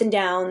 ups and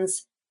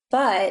downs,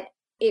 but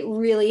it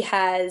really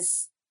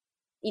has,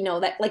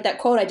 that like that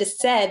quote I just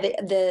said,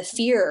 the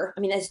fear, I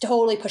mean, it's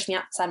totally pushed me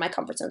outside my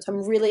comfort zone. So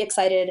I'm really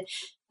excited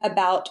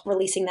about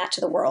releasing that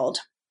to the world.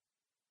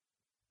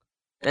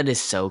 That is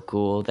so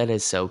cool. That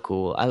is so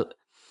cool.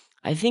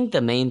 I think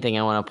the main thing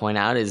I want to point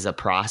out is the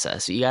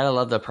process. You gotta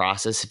love the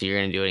process if you're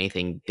gonna do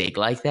anything big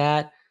like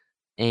that.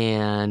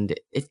 And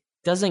it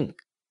doesn't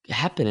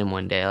happen in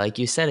one day. Like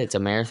you said, it's a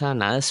marathon,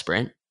 not a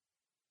sprint.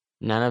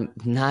 Not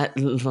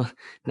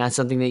not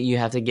something that you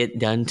have to get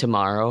done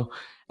tomorrow.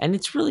 And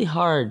it's really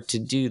hard to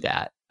do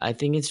that. I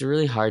think it's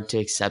really hard to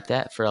accept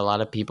that for a lot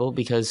of people,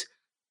 because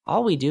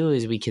all we do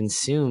is we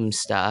consume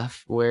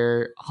stuff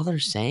where all they're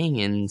saying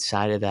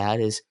inside of that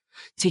is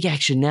take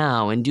action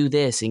now and do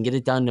this and get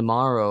it done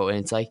tomorrow. And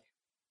it's like,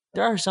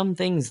 there are some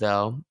things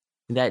though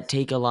that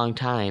take a long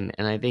time,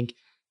 and I think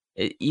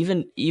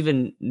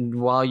even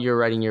while you're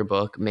writing your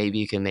book, maybe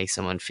you can make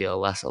someone feel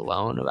less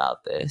alone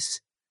about this.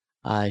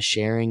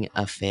 Sharing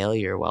a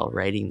failure while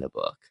writing the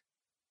book,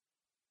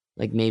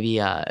 like maybe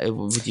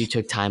you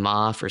took time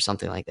off or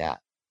something like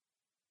that.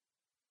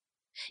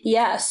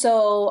 Yeah,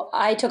 so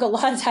I took a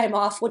lot of time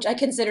off, which I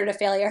considered a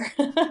failure.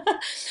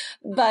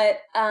 But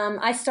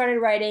I started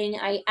writing.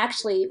 I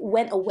actually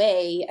went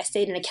away. I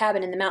stayed in a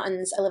cabin in the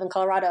mountains. I live in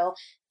Colorado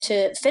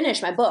to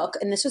finish my book.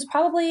 And this was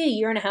probably a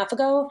year and a half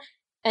ago.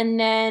 And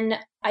then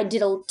I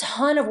did a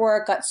ton of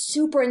work, got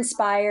super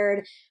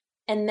inspired,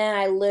 and then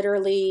I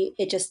literally,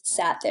 it just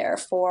sat there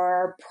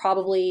for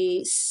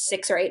probably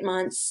 6 or 8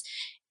 months.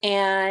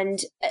 And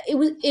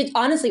it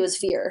honestly was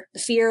fear, the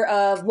fear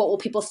of what will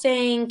people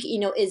think?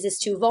 Is this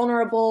too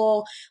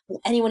vulnerable?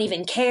 Will anyone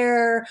even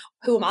care?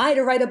 Who am I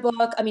to write a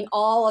book? I mean,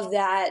 all of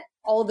that,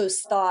 all of those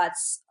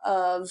thoughts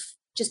of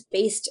just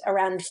based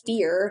around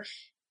fear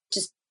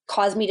just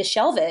caused me to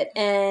shelve it.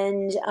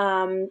 And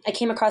I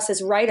came across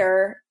this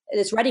writer,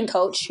 this writing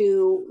coach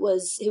who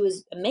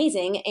was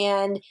amazing,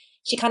 and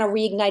she kind of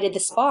reignited the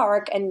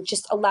spark and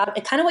just allowed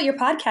kind of what your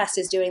podcast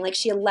is doing. Like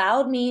she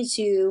allowed me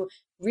to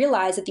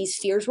realize that these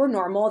fears were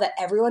normal, that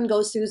everyone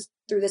goes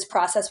through this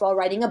process while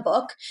writing a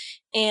book,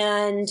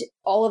 and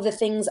all of the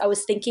things I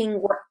was thinking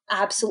were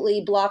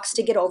absolutely blocks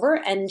to get over,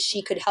 and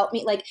she could help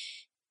me. Like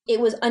it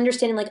was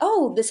understanding like,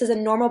 oh, this is a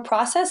normal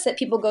process that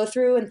people go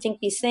through and think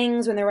these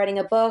things when they're writing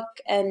a book.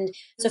 And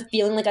so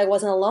feeling like I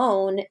wasn't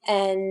alone,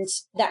 and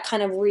that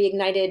kind of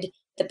reignited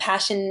the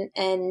passion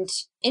and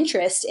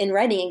interest in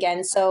writing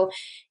again. So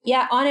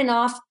yeah, on and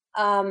off.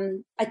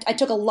 I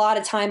took a lot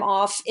of time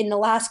off in the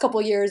last couple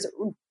of years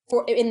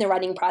in the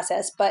writing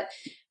process, but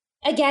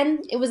again,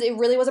 it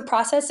really was a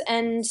process,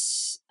 and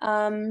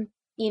um,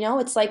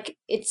 it's like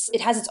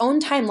it has its own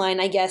timeline,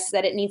 I guess,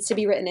 that it needs to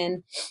be written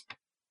in.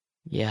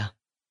 Yeah.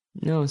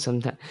 No,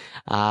 sometimes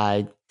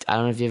I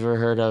don't know if you've ever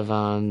heard of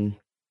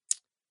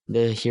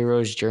The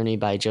Hero's Journey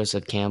by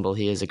Joseph Campbell.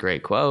 He has a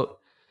great quote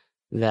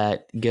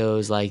that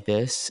goes like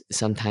this: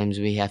 sometimes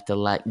we have to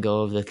let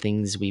go of the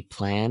things we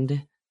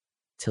planned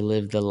to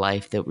live the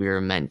life that we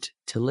were meant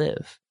to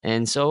live.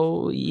 And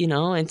so,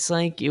 it's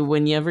like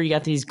whenever you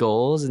got these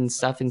goals and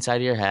stuff inside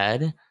of your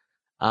head,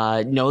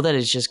 know that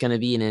it's just going to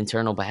be an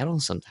internal battle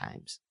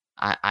sometimes.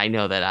 I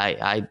know that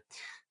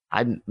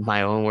I'm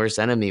my own worst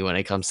enemy when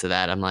it comes to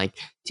that. I'm like,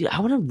 dude,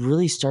 I want to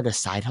really start a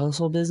side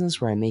hustle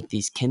business where I make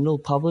these Kindle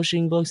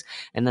publishing books,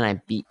 and then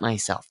I beat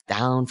myself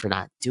down for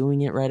not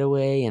doing it right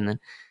away. And then,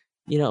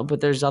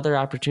 but there's other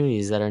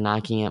opportunities that are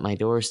knocking at my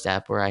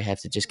doorstep where I have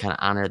to just kind of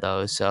honor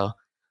those. So,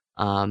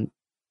 um,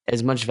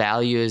 as much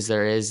value as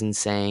there is in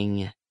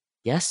saying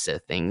yes to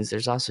things,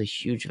 there's also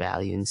huge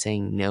value in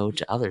saying no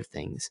to other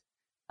things.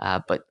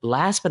 But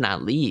last but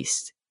not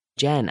least,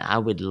 Jenn, I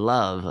would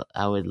love,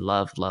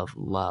 love,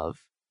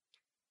 love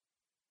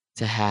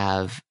to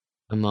have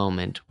a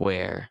moment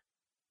where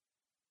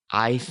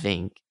I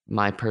think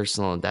my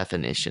personal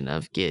definition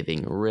of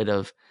getting rid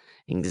of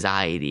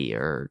anxiety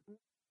or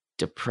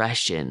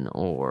depression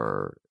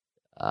or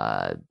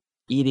uh,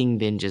 eating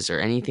binges or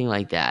anything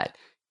like that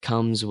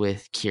comes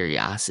with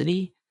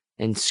curiosity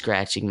and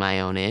scratching my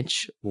own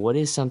itch. What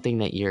is something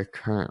that you're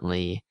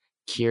currently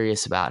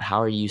curious about?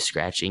 How are you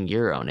scratching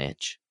your own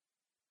itch?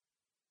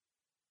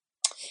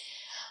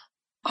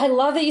 I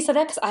love that you said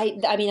that, because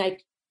I mean, I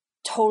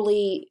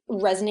totally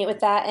resonate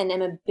with that and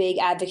am a big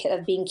advocate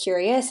of being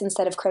curious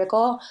instead of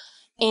critical.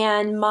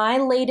 And my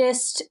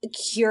latest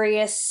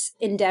curious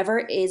endeavor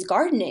is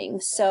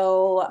gardening.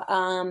 So,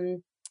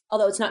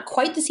 although it's not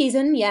quite the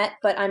season yet,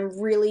 but I'm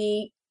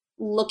really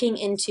looking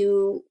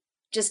into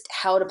just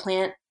how to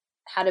plant,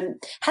 how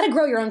to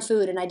grow your own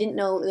food. And I didn't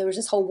know there was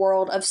this whole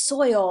world of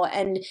soil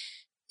and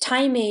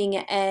timing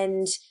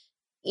and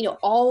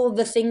all of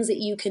the things that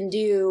you can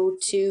do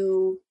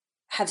to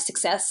have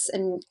success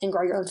and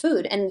grow your own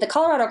food. And the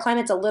Colorado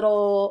climate's a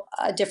little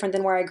different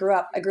than where I grew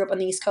up. I grew up on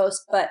the East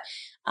Coast, but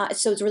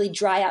so it's really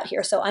dry out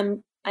here.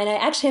 And I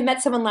actually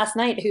met someone last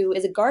night who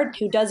is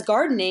who does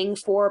gardening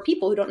for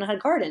people who don't know how to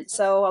garden.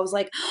 So I was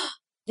like, oh,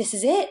 this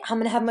is it. I'm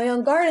going to have my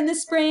own garden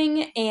this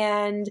spring.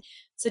 And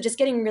so just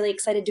getting really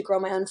excited to grow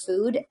my own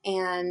food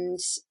and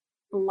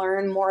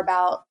learn more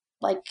about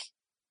like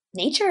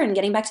nature and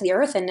getting back to the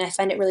earth. And I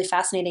find it really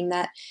fascinating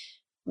that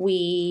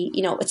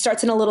it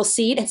starts in a little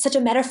seed. It's such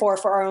a metaphor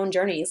for our own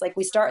journeys. Like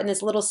we start in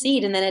this little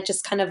seed and then it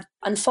just kind of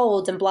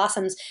unfolds and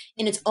blossoms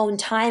in its own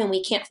time, and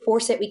we can't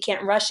force it, we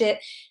can't rush it,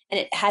 and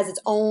it has its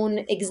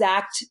own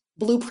exact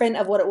blueprint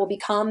of what it will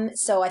become.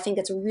 So I think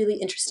it's really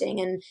interesting,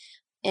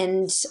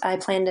 and I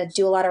plan to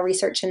do a lot of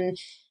research and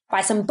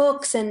buy some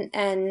books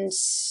and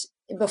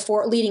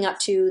before leading up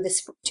to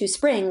this to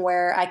spring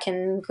where I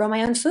can grow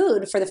my own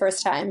food for the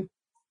first time.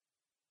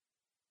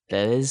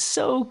 That is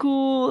so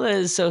cool. That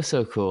is so,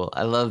 so cool.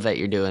 I love that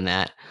you're doing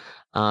that.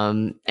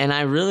 And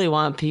I really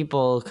want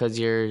people, because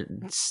you're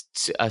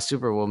a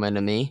superwoman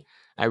to me,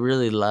 I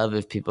really love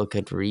if people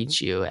could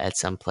reach you at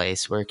some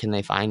place. Where can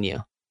they find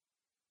you?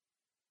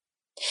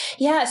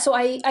 Yeah, so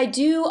I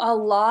do a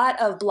lot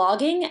of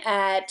blogging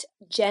at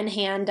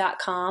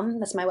jennhand.com.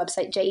 That's my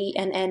website,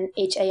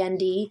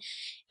 JENNHAND.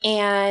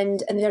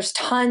 And there's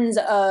tons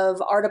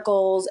of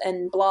articles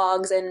and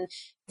blogs and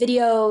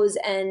videos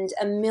and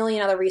a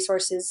million other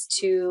resources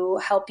to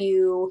help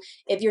you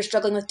if you're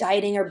struggling with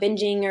dieting or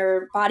binging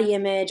or body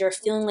image or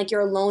feeling like you're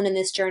alone in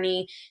this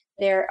journey.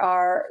 There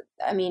are,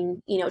 I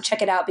mean,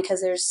 check it out, because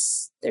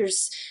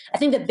there's I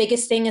think the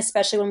biggest thing,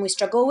 especially when we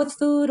struggle with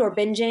food or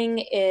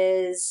binging,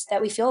 is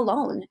that we feel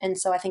alone. And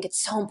so I think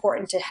it's so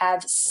important to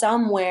have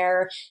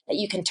somewhere that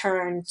you can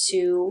turn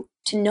to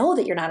know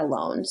that you're not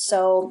alone.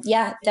 So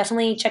yeah,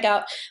 definitely check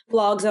out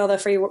blogs and all the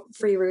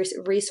free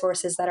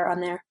resources that are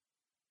on there.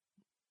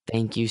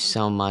 Thank you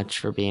so much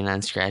for being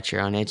on Scratch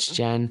Your Own Itch,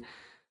 Jenn.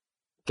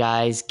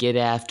 Guys, get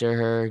after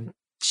her.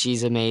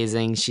 She's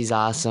amazing. She's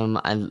awesome.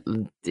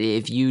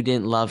 If you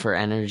didn't love her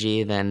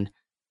energy, then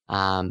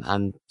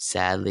I'm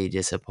sadly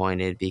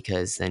disappointed,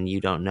 because then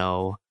you don't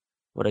know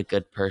what a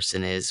good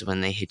person is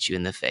when they hit you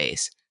in the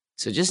face.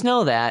 So just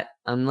know that.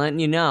 I'm letting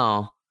you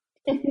know.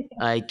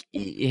 Like,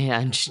 yeah,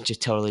 I'm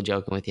just totally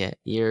joking with you.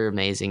 You're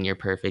amazing. You're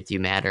perfect. You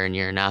matter, and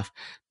you're enough.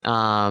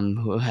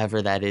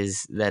 Whoever that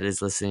is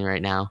listening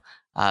right now.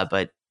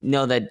 But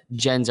know that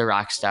Jenn's a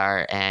rock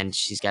star, and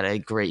she's got a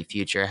great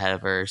future ahead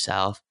of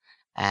herself.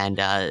 And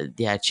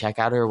yeah, check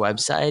out her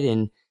website,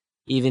 and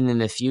even in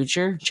the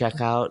future,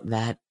 check out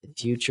that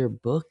future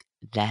book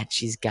that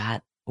she's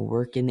got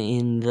working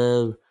in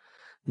the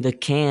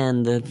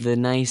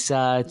nice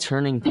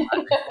turning pot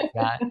that she's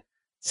got.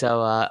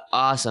 So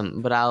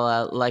awesome. But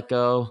I'll let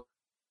go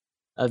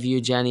of you,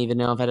 Jenn, even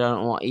though I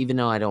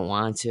don't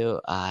want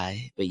to.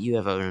 But you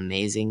have an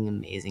amazing,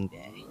 amazing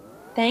day.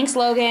 Thanks,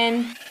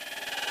 Logan.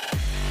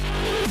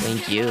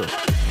 Thank you.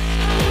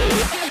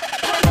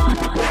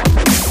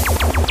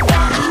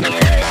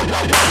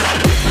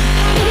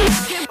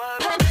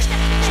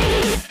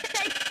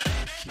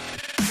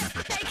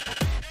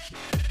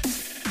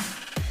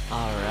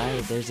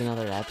 there's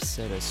another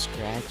episode of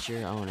Scratch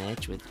Your Own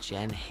Itch with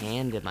Jenn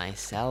Hand and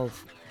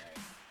myself.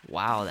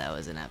 Wow, that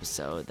was an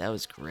episode. That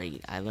was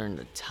great. I learned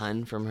a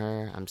ton from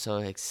her. I'm so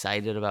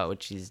excited about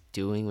what she's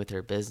doing with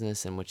her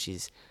business and what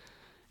she's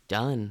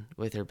done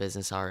with her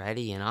business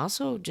already. And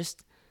also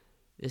just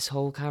this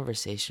whole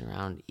conversation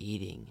around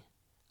eating.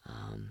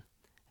 I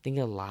think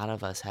a lot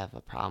of us have a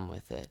problem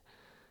with it.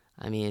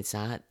 I mean, it's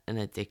not an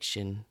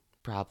addiction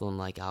problem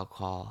like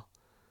alcohol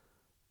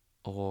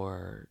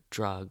or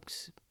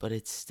drugs, but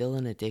it's still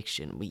an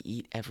addiction. We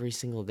eat every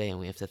single day and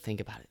we have to think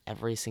about it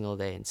every single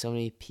day. And so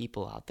many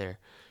people out there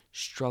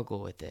struggle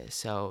with this.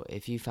 So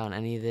if you found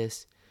any of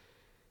this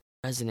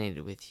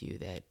resonated with you,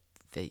 that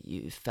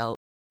you felt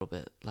a little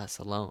bit less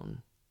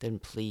alone, then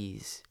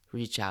please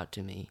reach out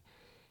to me.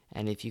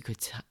 And if you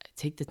could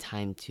take the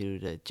time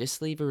to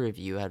just leave a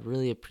review, I'd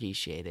really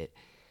appreciate it.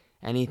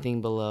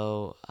 Anything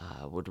below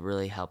would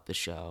really help the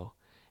show.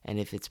 And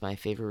if it's my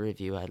favorite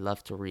review, I'd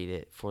love to read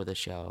it for the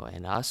show.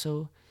 And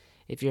also,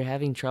 if you're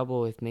having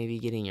trouble with maybe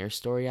getting your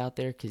story out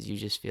there because you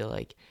just feel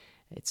like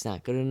it's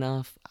not good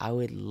enough, I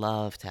would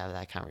love to have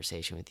that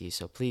conversation with you.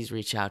 So please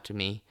reach out to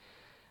me,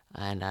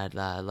 and I'd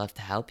love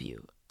to help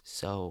you.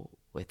 So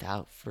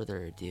without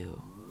further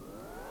ado,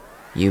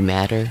 you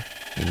matter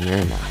and you're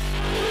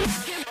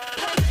enough.